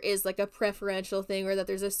that there is like a preferential thing or that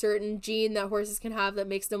there's a certain gene that horses can have that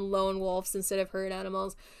makes them lone wolves instead of herd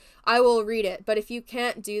animals, I will read it. But if you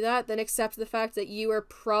can't do that, then accept the fact that you are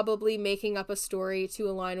probably making up a story to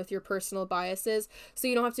align with your personal biases, so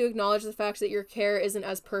you don't have to acknowledge the fact that your care isn't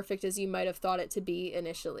as perfect as you might have thought it to be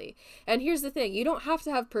initially. And here's the thing, you don't have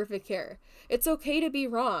to have perfect care. It's okay to be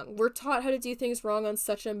wrong. We're taught how to do things wrong on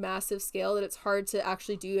such a massive scale that it's hard to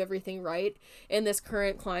actually do everything right in this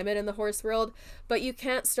current climate in the horse world, but you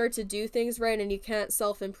can't start to do things right and you can't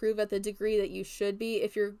self-improve at the degree that you should be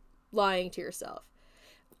if you're lying to yourself.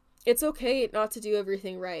 It's okay not to do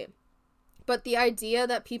everything right. But the idea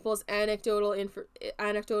that people's anecdotal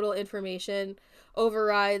information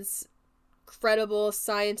overrides credible,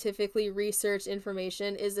 scientifically researched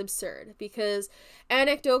information is absurd, because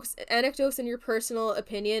anecdotes in your personal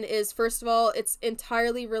opinion is, first of all, it's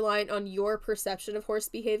entirely reliant on your perception of horse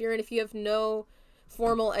behavior. And if you have no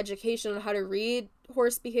formal education on how to read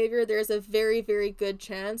horse behavior, there's a very, very good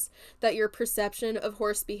chance that your perception of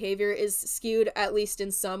horse behavior is skewed, at least in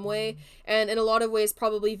some way, and in a lot of ways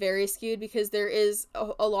probably very skewed, because there is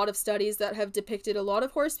a lot of studies that have depicted a lot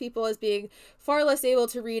of horse people as being far less able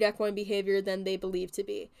to read equine behavior than they believe to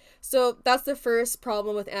be. So that's the first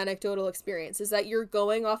problem with anecdotal experience, is that you're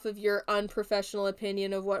going off of your unprofessional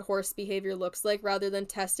opinion of what horse behavior looks like rather than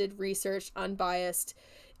tested, researched, unbiased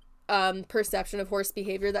perception of horse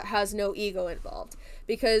behavior that has no ego involved.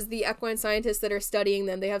 Because the equine scientists that are studying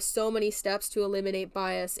them, they have so many steps to eliminate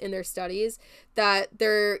bias in their studies that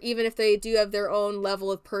even if they do have their own level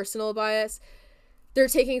of personal bias, they're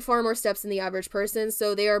taking far more steps than the average person,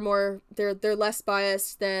 so they're less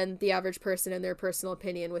biased than the average person in their personal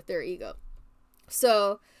opinion with their ego.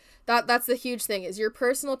 So that's the huge thing, is your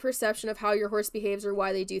personal perception of how your horse behaves or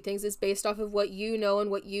why they do things is based off of what you know and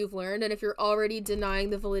what you've learned. And if you're already denying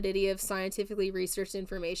the validity of scientifically researched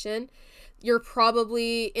information, you're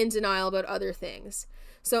probably in denial about other things.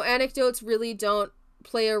 So anecdotes really don't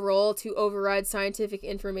play a role to override scientific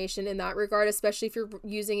information in that regard, especially if you're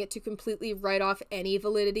using it to completely write off any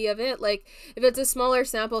validity of it. Like, if it's a smaller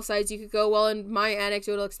sample size, you could go, well, in my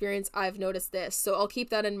anecdotal experience, I've noticed this, so I'll keep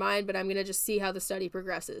that in mind, but I'm going to just see how the study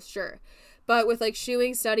progresses. Sure. But with like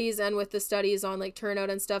shoeing studies and with the studies on like turnout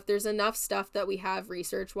and stuff, there's enough stuff that we have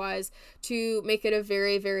research wise to make it a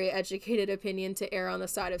very, very educated opinion to err on the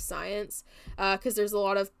side of science, because there's a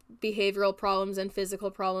lot of behavioral problems and physical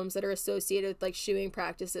problems that are associated with like shoeing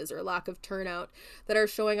practices or lack of turnout that are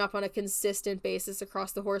showing up on a consistent basis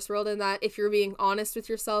across the horse world, and that, if you're being honest with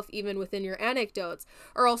yourself, even within your anecdotes,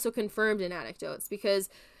 are also confirmed in anecdotes. Because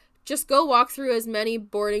just go walk through as many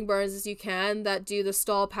boarding barns as you can that do the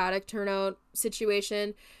stall paddock turnout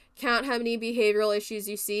situation. Count how many behavioral issues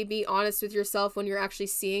you see. Be honest with yourself when you're actually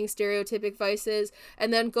seeing stereotypic vices,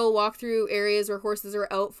 and then go walk through areas where horses are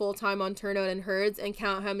out full-time on turnout and herds and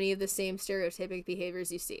count how many of the same stereotypic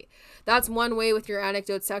behaviors you see. That's one way with your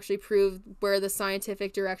anecdotes to actually prove where the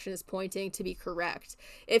scientific direction is pointing to be correct,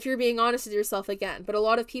 if you're being honest with yourself again. But a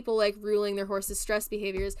lot of people like ruling their horses' stress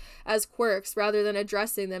behaviors as quirks rather than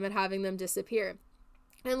addressing them and having them disappear.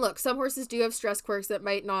 And look, some horses do have stress quirks that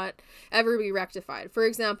might not ever be rectified. For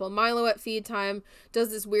example, Milo at feed time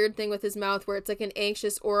does this weird thing with his mouth where it's like an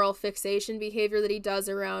anxious oral fixation behavior that he does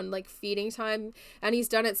around like feeding time. And he's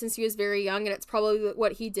done it since he was very young, and it's probably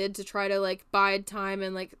what he did to try to like bide time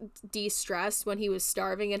and like de-stress when he was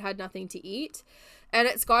starving and had nothing to eat. And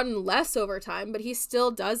it's gotten less over time, but he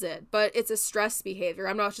still does it. But it's a stress behavior.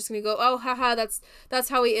 I'm not just going to go, oh, haha, that's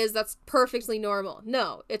how he is. That's perfectly normal.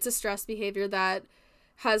 No, it's a stress behavior that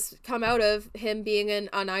has come out of him being in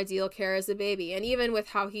unideal care as a baby. And even with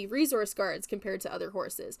how he resource guards compared to other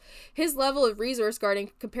horses, his level of resource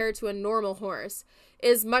guarding compared to a normal horse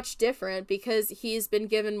is much different because he's been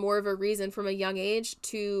given more of a reason from a young age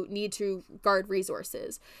to need to guard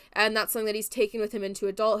resources. And that's something that he's taken with him into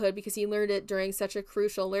adulthood because he learned it during such a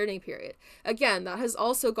crucial learning period. Again, that has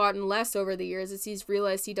also gotten less over the years as he's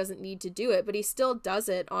realized he doesn't need to do it, but he still does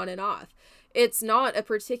it on and off. It's not a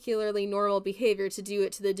particularly normal behavior to do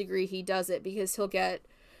it to the degree he does it, because he'll get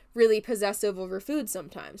really possessive over food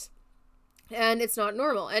sometimes. And it's not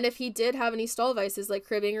normal. And if he did have any stall vices like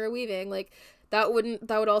cribbing or weaving, like that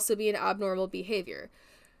would also be an abnormal behavior.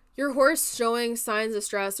 Your horse showing signs of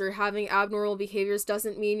stress or having abnormal behaviors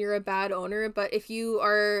doesn't mean you're a bad owner, but if you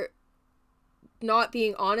are not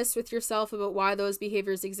being honest with yourself about why those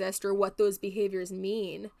behaviors exist or what those behaviors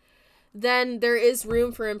mean, then there is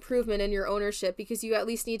room for improvement in your ownership, because you at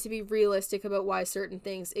least need to be realistic about why certain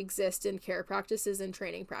things exist in care practices and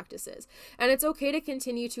training practices. And it's okay to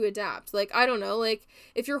continue to adapt. Like, I don't know, like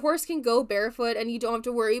if your horse can go barefoot and you don't have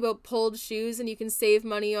to worry about pulled shoes and you can save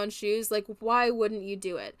money on shoes, like why wouldn't you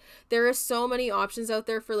do it? There are so many options out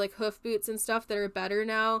there for like hoof boots and stuff that are better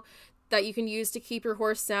now that you can use to keep your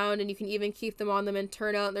horse sound, and you can even keep them on them and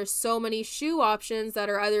turn out. And there's so many shoe options that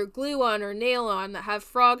are either glue on or nail on that have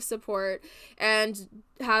frog support and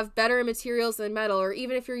have better materials than metal. Or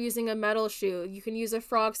even if you're using a metal shoe, you can use a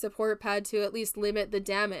frog support pad to at least limit the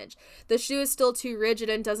damage. The shoe is still too rigid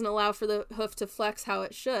and doesn't allow for the hoof to flex how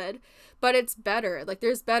it should, but it's better. Like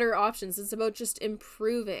there's better options. It's about just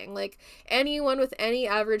improving. Like anyone with any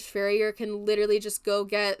average farrier can literally just go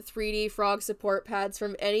get 3D frog support pads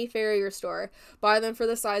from any farrier store, buy them for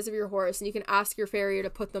the size of your horse, and you can ask your farrier to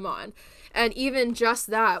put them on. And even just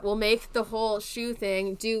that will make the whole shoe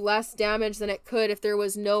thing do less damage than it could if there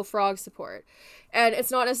was no frog support. And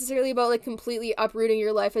it's not necessarily about like completely uprooting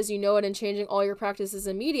your life as you know it and changing all your practices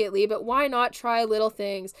immediately, but why not try little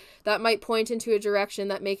things that might point into a direction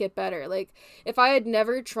that make it better? Like if I had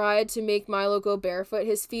never tried to make Milo go barefoot,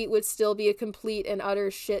 his feet would still be a complete and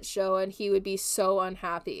utter shit show and he would be so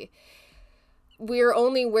unhappy. We're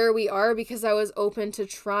only where we are because I was open to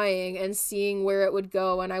trying and seeing where it would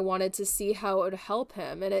go, and I wanted to see how it would help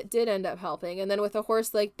him, and it did end up helping. And then with a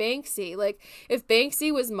horse like Banksy, like if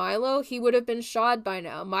Banksy was Milo, he would have been shod by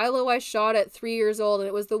now. Milo I shod at 3 years old, and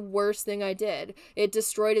it was the worst thing I did. It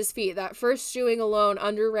destroyed his feet. That first shoeing alone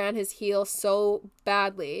underran his heel so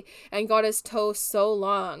badly and got his toe so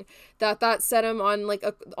long that set him on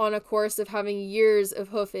on a course of having years of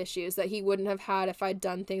hoof issues that he wouldn't have had if I'd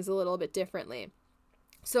done things a little bit differently.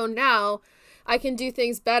 So now I can do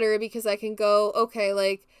things better because I can go, okay,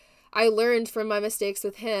 like I learned from my mistakes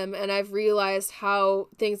with him, and I've realized how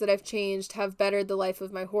things that I've changed have bettered the life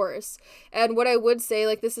of my horse. And what I would say,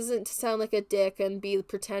 like, this isn't to sound like a dick and be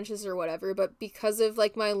pretentious or whatever, but because of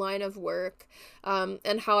like my line of work,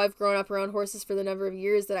 and how I've grown up around horses for the number of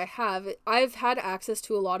years that I have, I've had access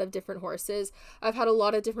to a lot of different horses. I've had a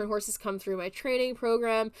lot of different horses come through my training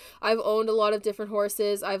program. I've owned a lot of different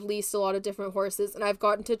horses. I've leased a lot of different horses, and I've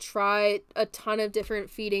gotten to try a ton of different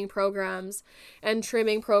feeding programs and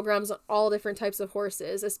trimming programs on all different types of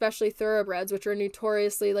horses, especially thoroughbreds, which are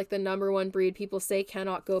notoriously like the number one breed people say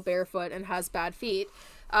cannot go barefoot and has bad feet.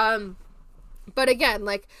 But again,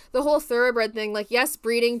 like the whole thoroughbred thing, like yes,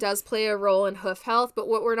 breeding does play a role in hoof health, but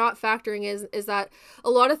what we're not factoring is that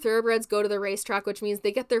a lot of thoroughbreds go to the racetrack, which means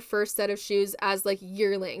they get their first set of shoes as like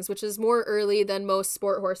yearlings, which is more early than most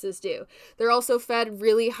sport horses do. They're also fed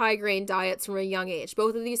really high grain diets from a young age.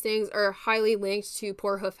 Both of these things are highly linked to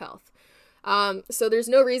poor hoof health. So there's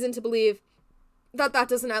no reason to believe that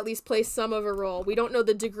doesn't at least play some of a role. We don't know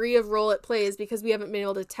the degree of role it plays because we haven't been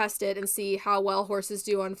able to test it and see how well horses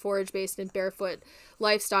do on forage-based and barefoot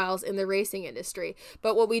lifestyles in the racing industry.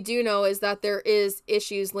 But what we do know is that there is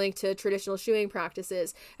issues linked to traditional shoeing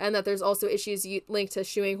practices, and that there's also issues linked to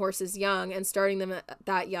shoeing horses young and starting them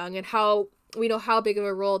that young, and how we know how big of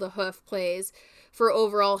a role the hoof plays for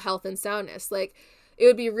overall health and soundness. Like, it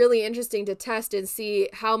would be really interesting to test and see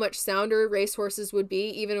how much sounder racehorses would be,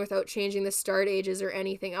 even without changing the start ages or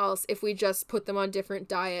anything else, if we just put them on different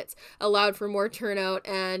diets, allowed for more turnout,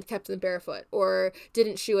 and kept them barefoot, or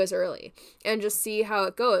didn't shoe as early, and just see how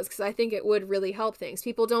it goes, because I think it would really help things.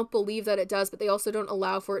 People don't believe that it does, but they also don't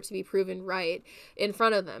allow for it to be proven right in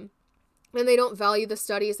front of them. And they don't value the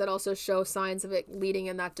studies that also show signs of it leading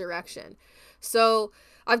in that direction. So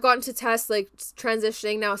I've gotten to test like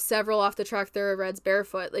transitioning now several off the track thoroughbreds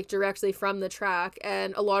barefoot, like directly from the track.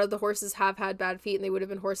 And a lot of the horses have had bad feet, and they would have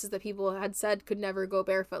been horses that people had said could never go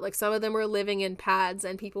barefoot. Like some of them were living in pads,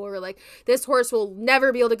 and people were like, this horse will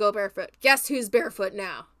never be able to go barefoot. Guess who's barefoot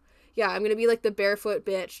now? yeah, I'm gonna be like the barefoot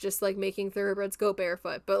bitch, just like making thoroughbreds go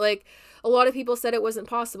barefoot. But like a lot of people said it wasn't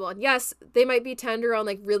possible. And yes, they might be tender on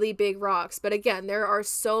like really big rocks, but again, there are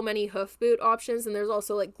so many hoof boot options, and there's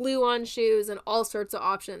also like glue on shoes and all sorts of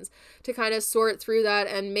options to kind of sort through that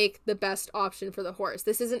and make the best option for the horse.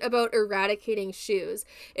 This isn't about eradicating shoes.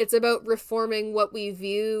 It's about reforming what we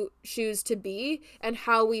view shoes to be and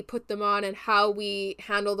how we put them on and how we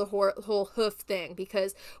handle the whole hoof thing,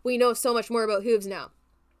 because we know so much more about hooves now.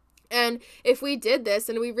 And if we did this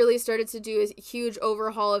and we really started to do a huge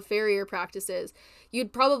overhaul of farrier practices,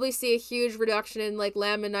 you'd probably see a huge reduction in like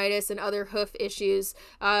laminitis and other hoof issues,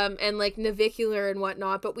 and like navicular and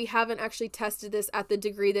whatnot. But we haven't actually tested this at the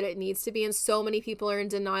degree that it needs to be. And so many people are in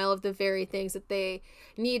denial of the very things that they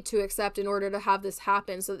need to accept in order to have this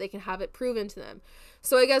happen so that they can have it proven to them.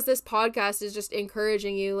 So I guess this podcast is just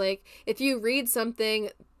encouraging you, like, if you read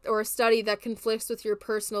something or a study that conflicts with your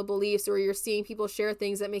personal beliefs, or you're seeing people share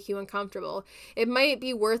things that make you uncomfortable, it might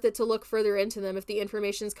be worth it to look further into them if the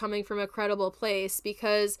information's coming from a credible place,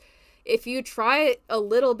 because if you try a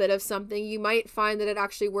little bit of something, you might find that it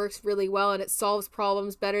actually works really well and it solves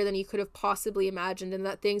problems better than you could have possibly imagined, and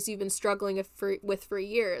that things you've been struggling with for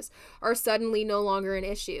years are suddenly no longer an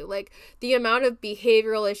issue. Like, the amount of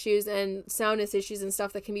behavioral issues and soundness issues and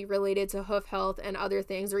stuff that can be related to hoof health and other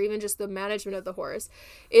things, or even just the management of the horse,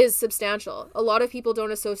 is substantial. A lot of people don't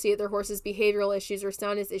associate their horse's behavioral issues or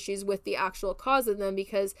soundness issues with the actual cause of them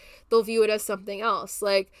because they'll view it as something else.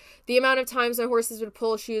 Like, the amount of times my horses would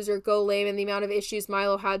pull shoes or go lame, and the amount of issues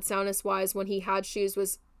Milo had soundness wise when he had shoes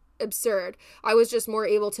was absurd. I was just more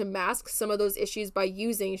able to mask some of those issues by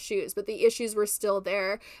using shoes, but the issues were still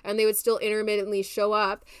there and they would still intermittently show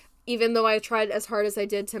up, even though I tried as hard as I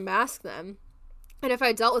did to mask them. And if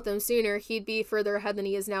I dealt with them sooner, he'd be further ahead than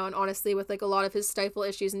he is now. And honestly, with like a lot of his stifle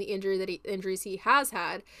issues and the injuries he has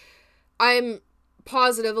had, I'm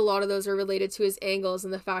positive a lot of those are related to his angles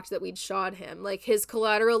and the fact that we'd shod him. Like, his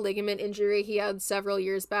collateral ligament injury he had several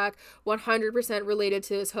years back, 100% related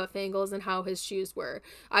to his hoof angles and how his shoes were.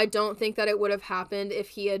 I don't think that it would have happened if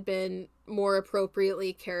he had been more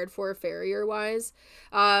appropriately cared for farrier wise.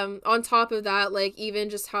 On top of that, like, even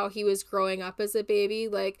just how he was growing up as a baby,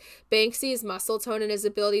 like, Banksy's muscle tone and his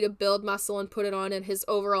ability to build muscle and put it on, and his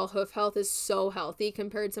overall hoof health is so healthy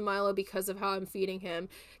compared to Milo because of how I'm feeding him,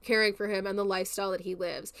 caring for him, and the lifestyle that he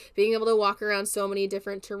lives. Being able to walk around so many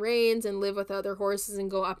different terrains and live with other horses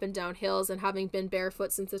and go up and down hills, and having been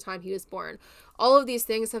barefoot since the time he was born. All of these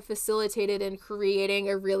things have facilitated in creating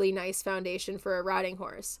a really nice foundation for a riding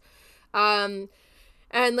horse.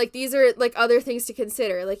 And like, these are like other things to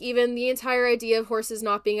consider, like even the entire idea of horses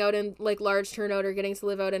not being out in like large turnout or getting to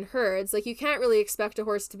live out in herds. Like, you can't really expect a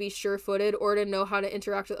horse to be sure-footed or to know how to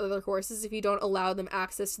interact with other horses if you don't allow them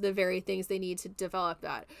access to the very things they need to develop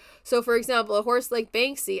that. So for example, a horse like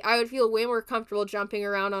Banksy, I would feel way more comfortable jumping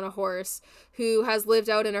around on a horse who has lived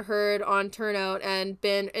out in a herd on turnout and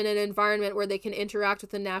been in an environment where they can interact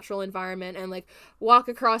with the natural environment and like walk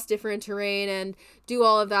across different terrain and do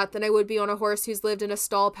all of that, than I would be on a horse who's lived in a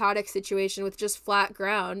stall paddock situation with just flat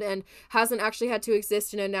ground and hasn't actually had to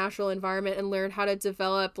exist in a natural environment and learn how to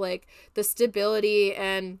develop like the stability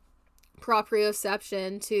and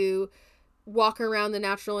proprioception to walk around the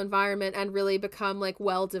natural environment and really become like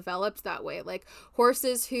well developed that way. Like,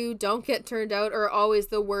 horses who don't get turned out are always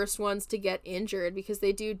the worst ones to get injured because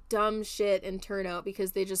they do dumb shit in turnout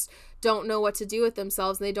because they just don't know what to do with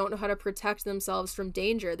themselves and they don't know how to protect themselves from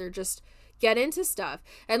danger. They're just get into stuff.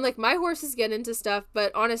 And like, my horses get into stuff,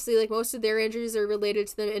 but honestly, like, most of their injuries are related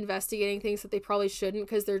to them investigating things that they probably shouldn't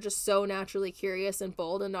because they're just so naturally curious and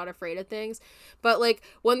bold and not afraid of things. But like,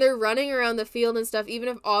 when they're running around the field and stuff, even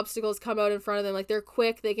if obstacles come out in front of them, like, they're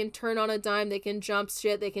quick, they can turn on a dime, they can jump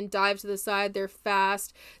shit, they can dive to the side, they're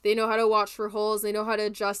fast, they know how to watch for holes, they know how to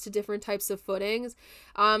adjust to different types of footings.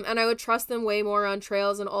 And I would trust them way more on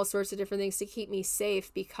trails and all sorts of different things to keep me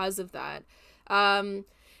safe because of that.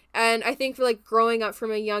 And I think for like growing up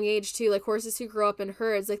from a young age too, like, horses who grow up in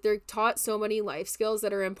herds, like, they're taught so many life skills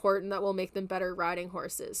that are important that will make them better riding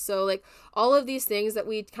horses. So like, all of these things that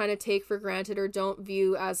we kind of take for granted or don't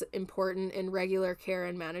view as important in regular care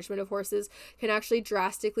and management of horses can actually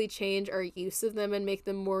drastically change our use of them and make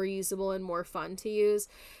them more usable and more fun to use.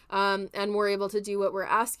 And we're able to do what we're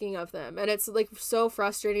asking of them. And it's like so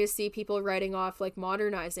frustrating to see people writing off like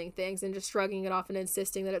modernizing things and just shrugging it off and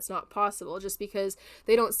insisting that it's not possible just because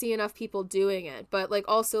they don't see enough people doing it. But like,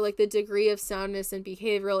 also like, the degree of soundness and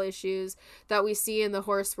behavioral issues that we see in the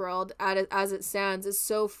horse world as it stands is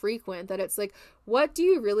so frequent that it's like, what do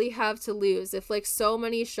you really have to lose if like so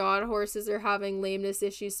many shod horses are having lameness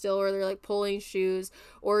issues still, or they're like pulling shoes,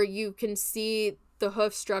 or you can see the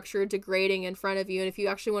hoof structure degrading in front of you. And if you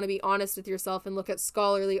actually want to be honest with yourself and look at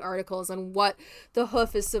scholarly articles on what the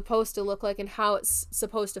hoof is supposed to look like and how it's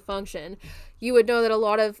supposed to function, you would know that a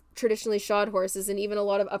lot of traditionally shod horses and even a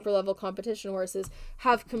lot of upper level competition horses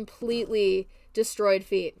have completely destroyed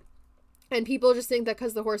feet. And people just think that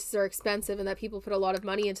because the horses are expensive and that people put a lot of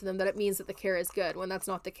money into them, that it means that the care is good, when that's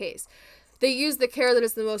not the case. They use the care that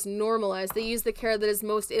is the most normalized. They use the care that is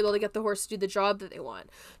most able to get the horse to do the job that they want.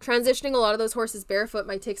 Transitioning a lot of those horses barefoot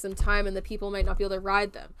might take some time, and the people might not be able to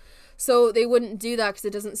ride them. So they wouldn't do that because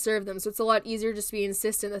it doesn't serve them. So it's a lot easier just to be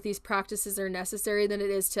insistent that these practices are necessary than it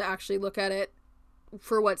is to actually look at it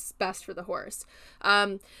for what's best for the horse.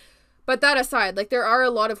 But that aside, like, there are a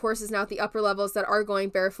lot of horses now at the upper levels that are going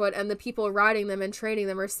barefoot, and the people riding them and training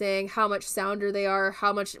them are saying how much sounder they are,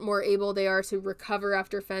 how much more able they are to recover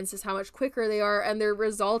after fences, how much quicker they are, and their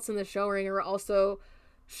results in the show ring are also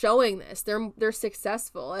showing this. They're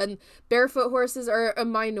successful, and barefoot horses are a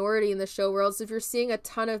minority in the show world. So if you're seeing a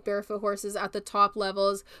ton of barefoot horses at the top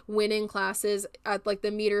levels winning classes at like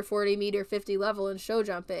the meter 40, meter 50 level in show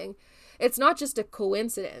jumping, it's not just a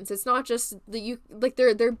coincidence. It's not just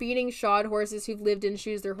they're beating shod horses who've lived in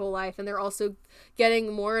shoes their whole life, and they're also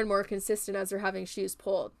getting more and more consistent as they're having shoes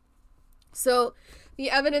pulled. So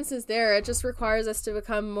the evidence is there. It just requires us to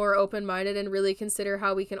become more open-minded and really consider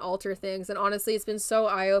how we can alter things. And honestly, it's been so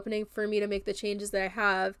eye-opening for me to make the changes that I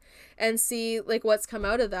have and see like what's come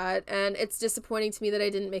out of that. And it's disappointing to me that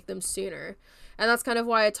I didn't make them sooner. And that's kind of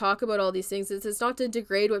why I talk about all these things. It's not to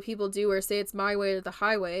degrade what people do or say it's my way or the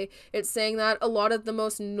highway. It's saying that a lot of the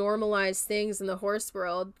most normalized things in the horse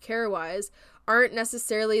world, care-wise, aren't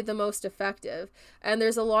necessarily the most effective. And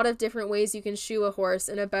there's a lot of different ways you can shoe a horse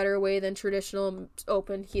in a better way than traditional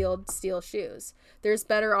open-heeled steel shoes. There's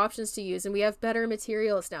better options to use, and we have better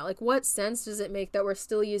materials now. Like, what sense does it make that we're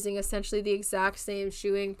still using essentially the exact same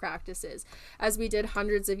shoeing practices as we did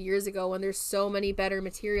hundreds of years ago, when there's so many better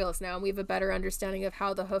materials now and we have a better understanding of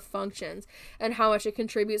how the hoof functions and how much it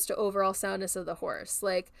contributes to overall soundness of the horse?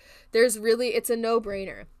 Like, it's a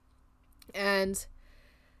no-brainer. And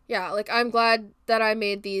yeah, like, I'm glad that I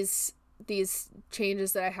made these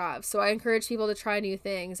changes that I have. So I encourage people to try new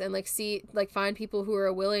things and find people who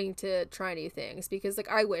are willing to try new things, because like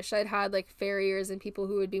I wish I'd had like farriers and people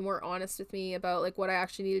who would be more honest with me about like what I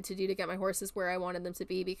actually needed to do to get my horses where I wanted them to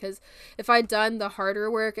be. Because if I'd done the harder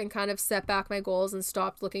work and kind of set back my goals and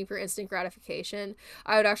stopped looking for instant gratification,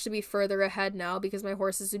 I would actually be further ahead now, because my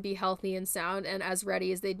horses would be healthy and sound and as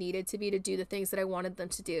ready as they needed to be to do the things that I wanted them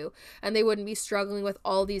to do, and they wouldn't be struggling with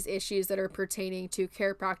all these issues that are pertaining to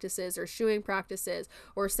care practices or shoeing practices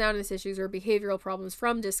or soundness issues or behavioral problems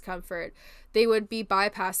from discomfort. They would be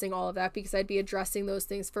bypassing all of that because I'd be addressing those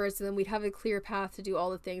things first, and then we'd have a clear path to do all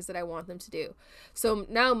the things that I want them to do. So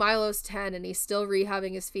now Milo's 10 and he's still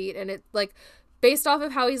rehabbing his feet, and it like, based off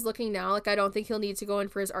of how he's looking now, like, I don't think he'll need to go in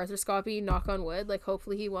for his arthroscopy, knock on wood. Like,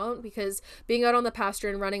 hopefully he won't, because being out on the pasture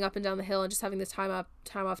and running up and down the hill and just having the time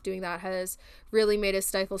off doing that has really made his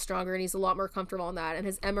stifle stronger, and he's a lot more comfortable on that. And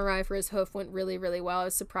his MRI for his hoof went really, really well. I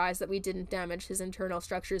was surprised that we didn't damage his internal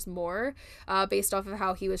structures more, based off of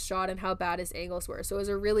how he was shot and how bad his angles were. So it was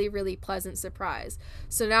a really, really pleasant surprise.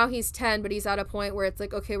 So now he's 10, but he's at a point where it's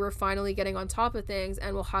like, okay, we're finally getting on top of things,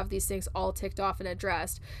 and we'll have these things all ticked off and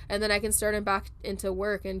addressed. And then I can start him back into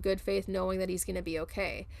work in good faith, knowing that he's going to be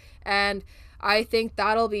okay. And I think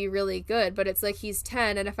that'll be really good. But it's like, he's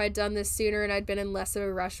 10, and if I'd done this sooner and I'd been in less of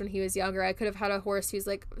a rush when he was younger, I could have had a horse who's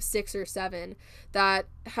like 6 or 7 that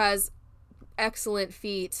has excellent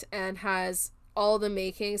feet and has all the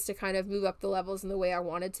makings to kind of move up the levels in the way I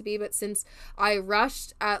wanted to be. But since I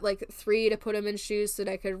rushed at like 3 to put him in shoes so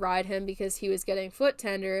that I could ride him because he was getting foot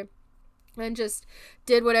tender, and just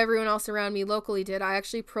did what everyone else around me locally did, I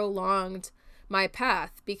actually prolonged my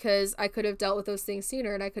path, because I could have dealt with those things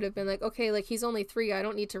sooner, and I could have been like, okay, like, he's only 3, I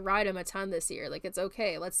don't need to ride him a ton this year, like, it's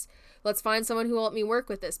okay, let's find someone who will help me work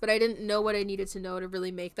with this. But I didn't know what I needed to know to really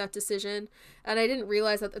make that decision, and I didn't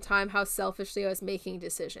realize at the time how selfishly I was making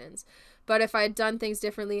decisions. But if I had done things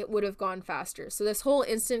differently, it would have gone faster. So this whole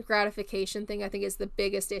instant gratification thing, I think, is the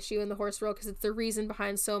biggest issue in the horse world, because it's the reason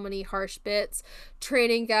behind so many harsh bits,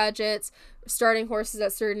 training gadgets, starting horses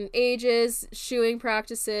at certain ages, shoeing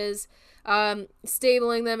practices,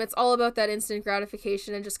 stabling them. It's all about that instant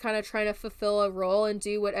gratification and just kind of trying to fulfill a role and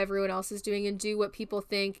do what everyone else is doing and do what people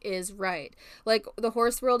think is right. Like, the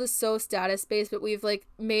horse world is so status based, but we've like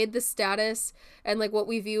made the status and like what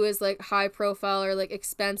we view as like high profile or like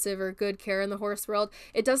expensive or good care in the horse world,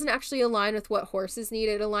 it doesn't actually align with what horses need.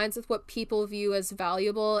 It aligns with what people view as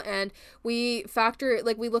valuable, and we factor,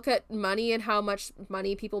 like, we look at money and how much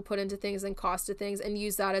money people put into things and cost of things and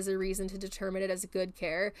use that as a reason to determine it as a good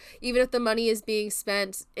care, even if the money is being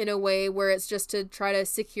spent in a way where it's just to try to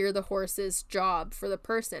secure the horse's job for the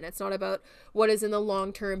person. It's not about what is in the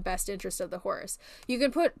long-term best interest of the horse. You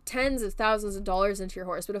can put tens of thousands of dollars into your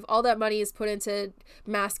horse, but if all that money is put into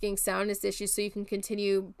masking soundness issues so you can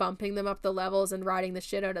continue bumping them up the levels and riding the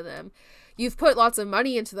shit out of them, you've put lots of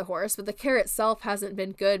money into the horse, but the care itself hasn't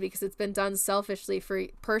been good because it's been done selfishly for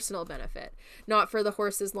personal benefit, not for the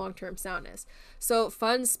horse's long-term soundness. So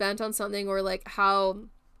funds spent on something, or like how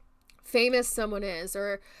famous someone is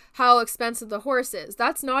or how expensive the horse is,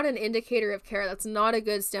 that's not an indicator of care. That's not a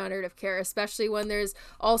good standard of care, especially when there's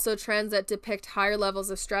also trends that depict higher levels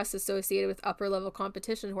of stress associated with upper level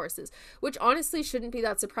competition horses, which honestly shouldn't be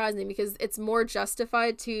that surprising because it's more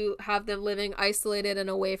justified to have them living isolated and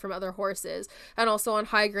away from other horses and also on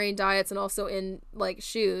high grain diets and also in like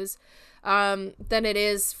shoes than it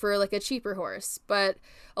is for like a cheaper horse. But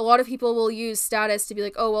a lot of people will use status to be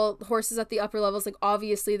like, oh, well, horses at the upper levels, like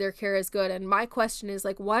obviously their care is good. And my question is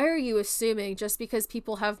like, why are you assuming just because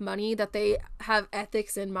people have money that they have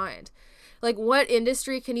ethics in mind? Like, what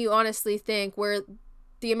industry can you honestly think where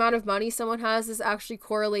the amount of money someone has is actually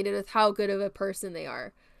correlated with how good of a person they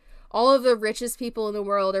are? All of the richest people in the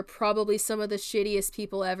world are probably some of the shittiest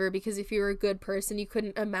people ever, because if you were a good person, you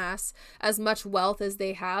couldn't amass as much wealth as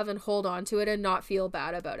they have and hold on to it and not feel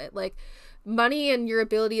bad about it. Like, money and your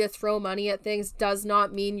ability to throw money at things does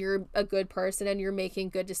not mean you're a good person and you're making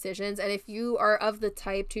good decisions. And if you are of the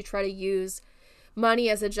type to try to use money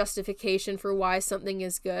as a justification for why something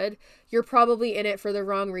is good, you're probably in it for the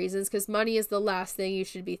wrong reasons, because money is the last thing you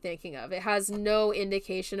should be thinking of. It has no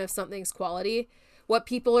indication of something's quality. What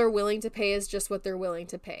people are willing to pay is just what they're willing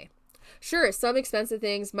to pay. Sure, some expensive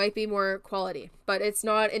things might be more quality, but it's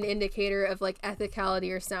not an indicator of like ethicality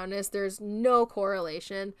or soundness. There's no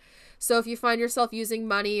correlation. So if you find yourself using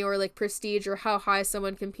money or like prestige or how high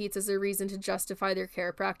someone competes as a reason to justify their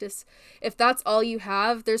care practice, if that's all you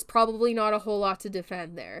have, there's probably not a whole lot to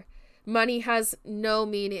defend there. Money has no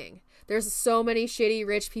meaning. There's so many shitty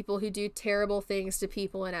rich people who do terrible things to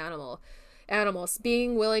people and animals.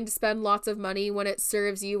 Being willing to spend lots of money when it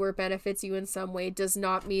serves you or benefits you in some way does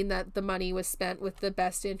not mean that the money was spent with the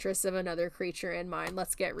best interests of another creature in mind.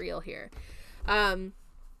 Let's get real here.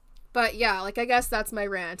 But yeah, like, I guess that's my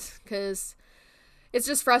rant, because it's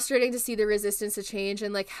just frustrating to see the resistance to change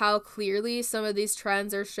and like how clearly some of these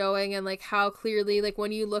trends are showing, and like how clearly, like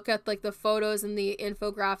when you look at like the photos and the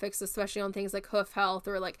infographics, especially on things like hoof health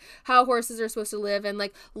or like how horses are supposed to live, and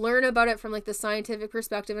like learn about it from like the scientific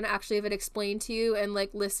perspective and actually have it explained to you and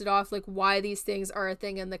like listed off like why these things are a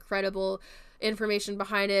thing and the credible information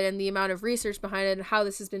behind it and the amount of research behind it and how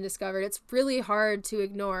this has been discovered, it's really hard to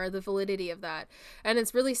ignore the validity of that. And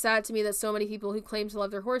it's really sad to me that so many people who claim to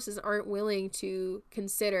love their horses aren't willing to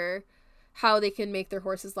consider how they can make their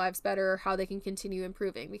horses' lives better or how they can continue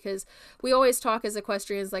improving, because we always talk as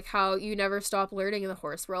equestrians like how you never stop learning in the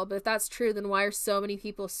horse world. But if that's true, then why are so many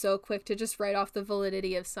people so quick to just write off the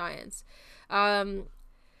validity of science?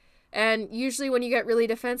 And usually when you get really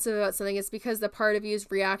defensive about something, it's because the part of you is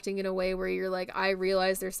reacting in a way where you're like, I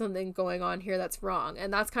realize there's something going on here that's wrong.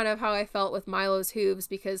 And that's kind of how I felt with Milo's hooves,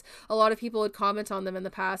 because a lot of people would comment on them in the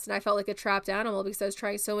past, and I felt like a trapped animal because I was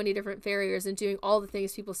trying so many different farriers and doing all the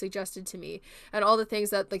things people suggested to me and all the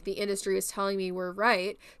things that like the industry was telling me were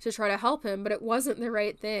right to try to help him, but it wasn't the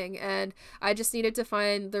right thing. And I just needed to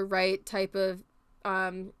find the right type of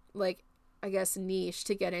like, I guess, niche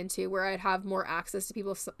to get into where I'd have more access to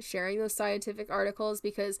people sharing those scientific articles,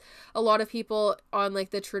 because a lot of people on like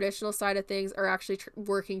the traditional side of things are actually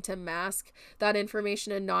working to mask that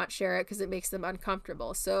information and not share it because it makes them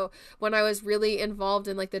uncomfortable. So when I was really involved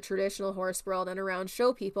in like the traditional horse world and around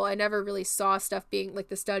show people, I never really saw stuff being like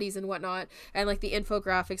the studies and whatnot and like the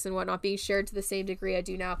infographics and whatnot being shared to the same degree I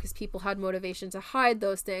do now, because people had motivation to hide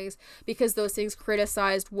those things because those things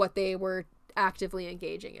criticized what they were actively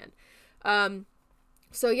engaging in.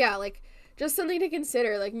 So yeah, like just something to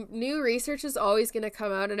consider. Like new research is always going to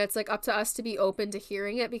come out, and it's like up to us to be open to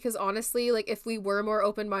hearing it, because honestly, like if we were more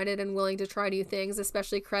open-minded and willing to try new things,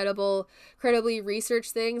 especially credibly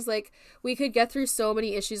researched things, like we could get through so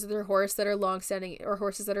many issues with our horse that are long-standing, or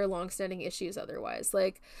horses that are long-standing issues otherwise.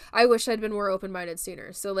 Like I wish I'd been more open-minded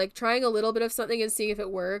sooner. So like trying a little bit of something and seeing if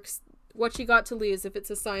it works, what you got to lose if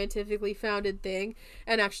it's a scientifically founded thing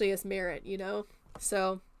and actually has merit, you know?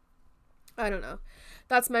 So I don't know.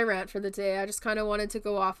 that's my rant for the day. I just kind of wanted to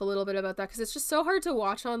go off a little bit about that because it's just so hard to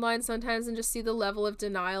watch online sometimes and just see the level of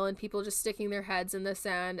denial and people just sticking their heads in the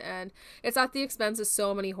sand, and it's at the expense of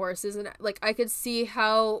so many horses. And like, I could see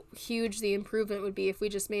how huge the improvement would be if we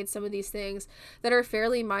just made some of these things that are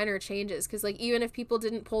fairly minor changes, because like, even if people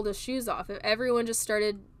didn't pull the shoes off, if everyone just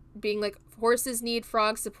started being like, horses need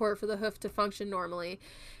frog support for the hoof to function normally,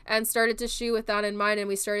 and started to shoe with that in mind, and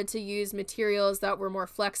we started to use materials that were more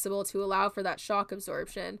flexible to allow for that shock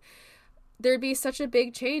absorption, there'd be such a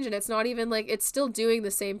big change. And it's not even like, it's still doing the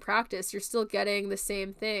same practice, you're still getting the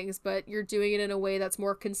same things, but you're doing it in a way that's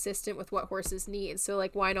more consistent with what horses need. So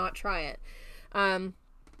like, why not try it?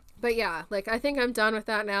 But yeah, like, I think I'm done with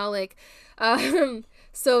that now. Like,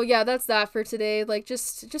 so yeah, that's that for today. Like,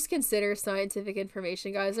 just consider scientific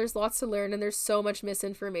information, guys. There's lots to learn, and there's so much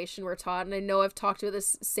misinformation we're taught. And I know I've talked about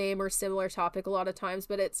this same or similar topic a lot of times,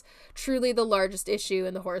 but it's truly the largest issue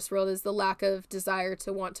in the horse world, is the lack of desire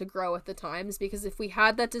to want to grow with the times. Because if we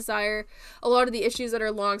had that desire, a lot of the issues that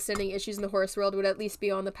are long-standing issues in the horse world would at least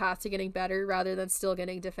be on the path to getting better, rather than still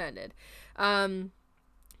getting defended.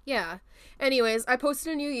 Yeah. Anyways, I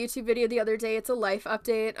posted a new YouTube video the other day. It's a life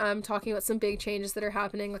update. I'm talking about some big changes that are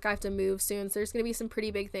happening. Like, I have to move soon, so there's going to be some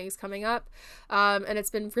pretty big things coming up. And it's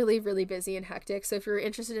been really, really busy and hectic. So if you're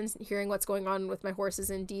interested in hearing what's going on with my horses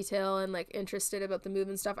in detail, and like interested about the move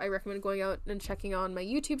and stuff, I recommend going out and checking on my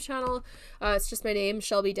YouTube channel. It's just my name,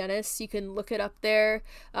 Shelby Dennis. You can look it up there,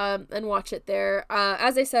 and watch it there.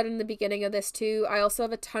 As I said in the beginning of this too, I also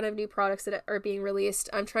have a ton of new products that are being released.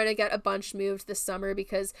 I'm trying to get a bunch moved this summer,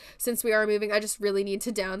 because since we are moving, I just really need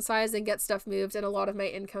to downsize and get stuff moved, and a lot of my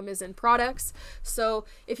income is in products. So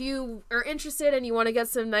if you are interested and you want to get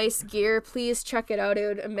some nice gear, please check it out. It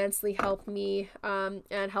would immensely help me,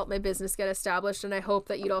 and help my business get established, and I hope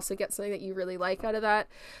that you'd also get something that you really like out of that.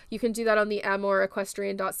 You can do that on the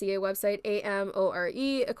amoreequestrian.ca website, AMORE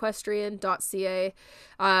equestrian.ca.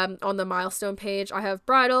 On the Milestone page, I have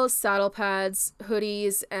bridles, saddle pads,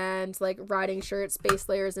 hoodies, and like riding shirts, base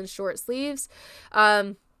layers, and short sleeves.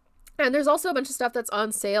 And there's also a bunch of stuff that's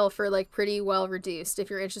on sale for like pretty well reduced if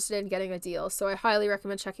you're interested in getting a deal. So I highly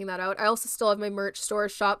recommend checking that out. I also still have my merch store,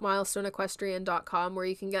 shopmilestoneequestrian.com, where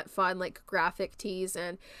you can get fun like graphic tees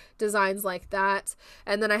and designs like that.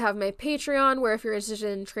 And then I have my Patreon, where if you're interested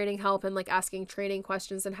in training help and like asking training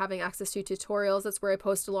questions and having access to tutorials, that's where I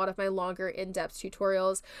post a lot of my longer in-depth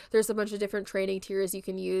tutorials. There's a bunch of different training tiers you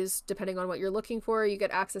can use depending on what you're looking for. You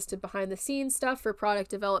get access to behind the scenes stuff for product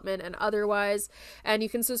development and otherwise, and you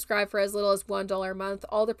can subscribe for as little as $1 a month.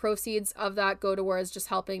 All the proceeds of that go towards just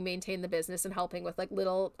helping maintain the business and helping with like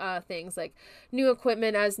little things like new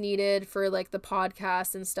equipment as needed for like the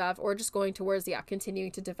podcast and stuff, or just going towards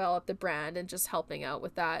continuing to develop the brand and just helping out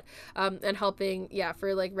with that, and helping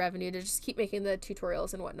for like revenue to just keep making the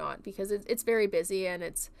tutorials and whatnot, because it's very busy and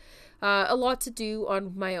it's a lot to do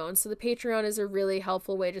on my own. So the Patreon is a really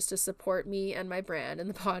helpful way just to support me and my brand and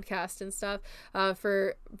the podcast and stuff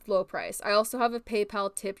for low price. I also have a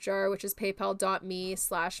PayPal tip jar, which is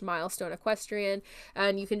paypal.me/milestoneequestrian,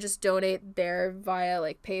 and you can just donate there via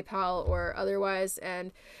like PayPal or otherwise.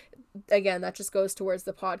 And again, that just goes towards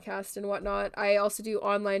the podcast and whatnot. I also do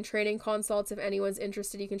online training consults. If anyone's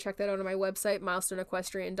interested, you can check that out on my website,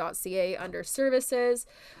 milestoneequestrian.ca, under services.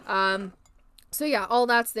 So yeah, all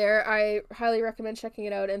that's there. I highly recommend checking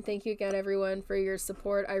it out, and thank you again, everyone, for your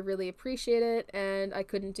support. I really appreciate it, and I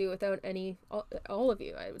couldn't do it without all of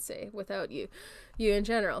you, I would say, without you in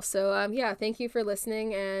general. So yeah, thank you for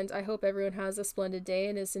listening, and I hope everyone has a splendid day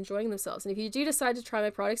and is enjoying themselves. And if you do decide to try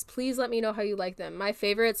my products, please let me know how you like them. My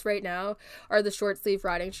favorites right now are the short sleeve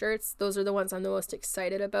riding shirts. Those are the ones I'm the most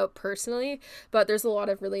excited about personally, but there's a lot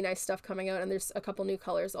of really nice stuff coming out, and there's a couple new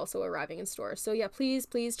colors also arriving in store. So yeah, please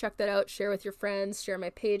check that out. Share with your friends, share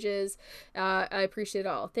my pages. I appreciate it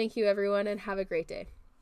all. Thank you, everyone, and have a great day.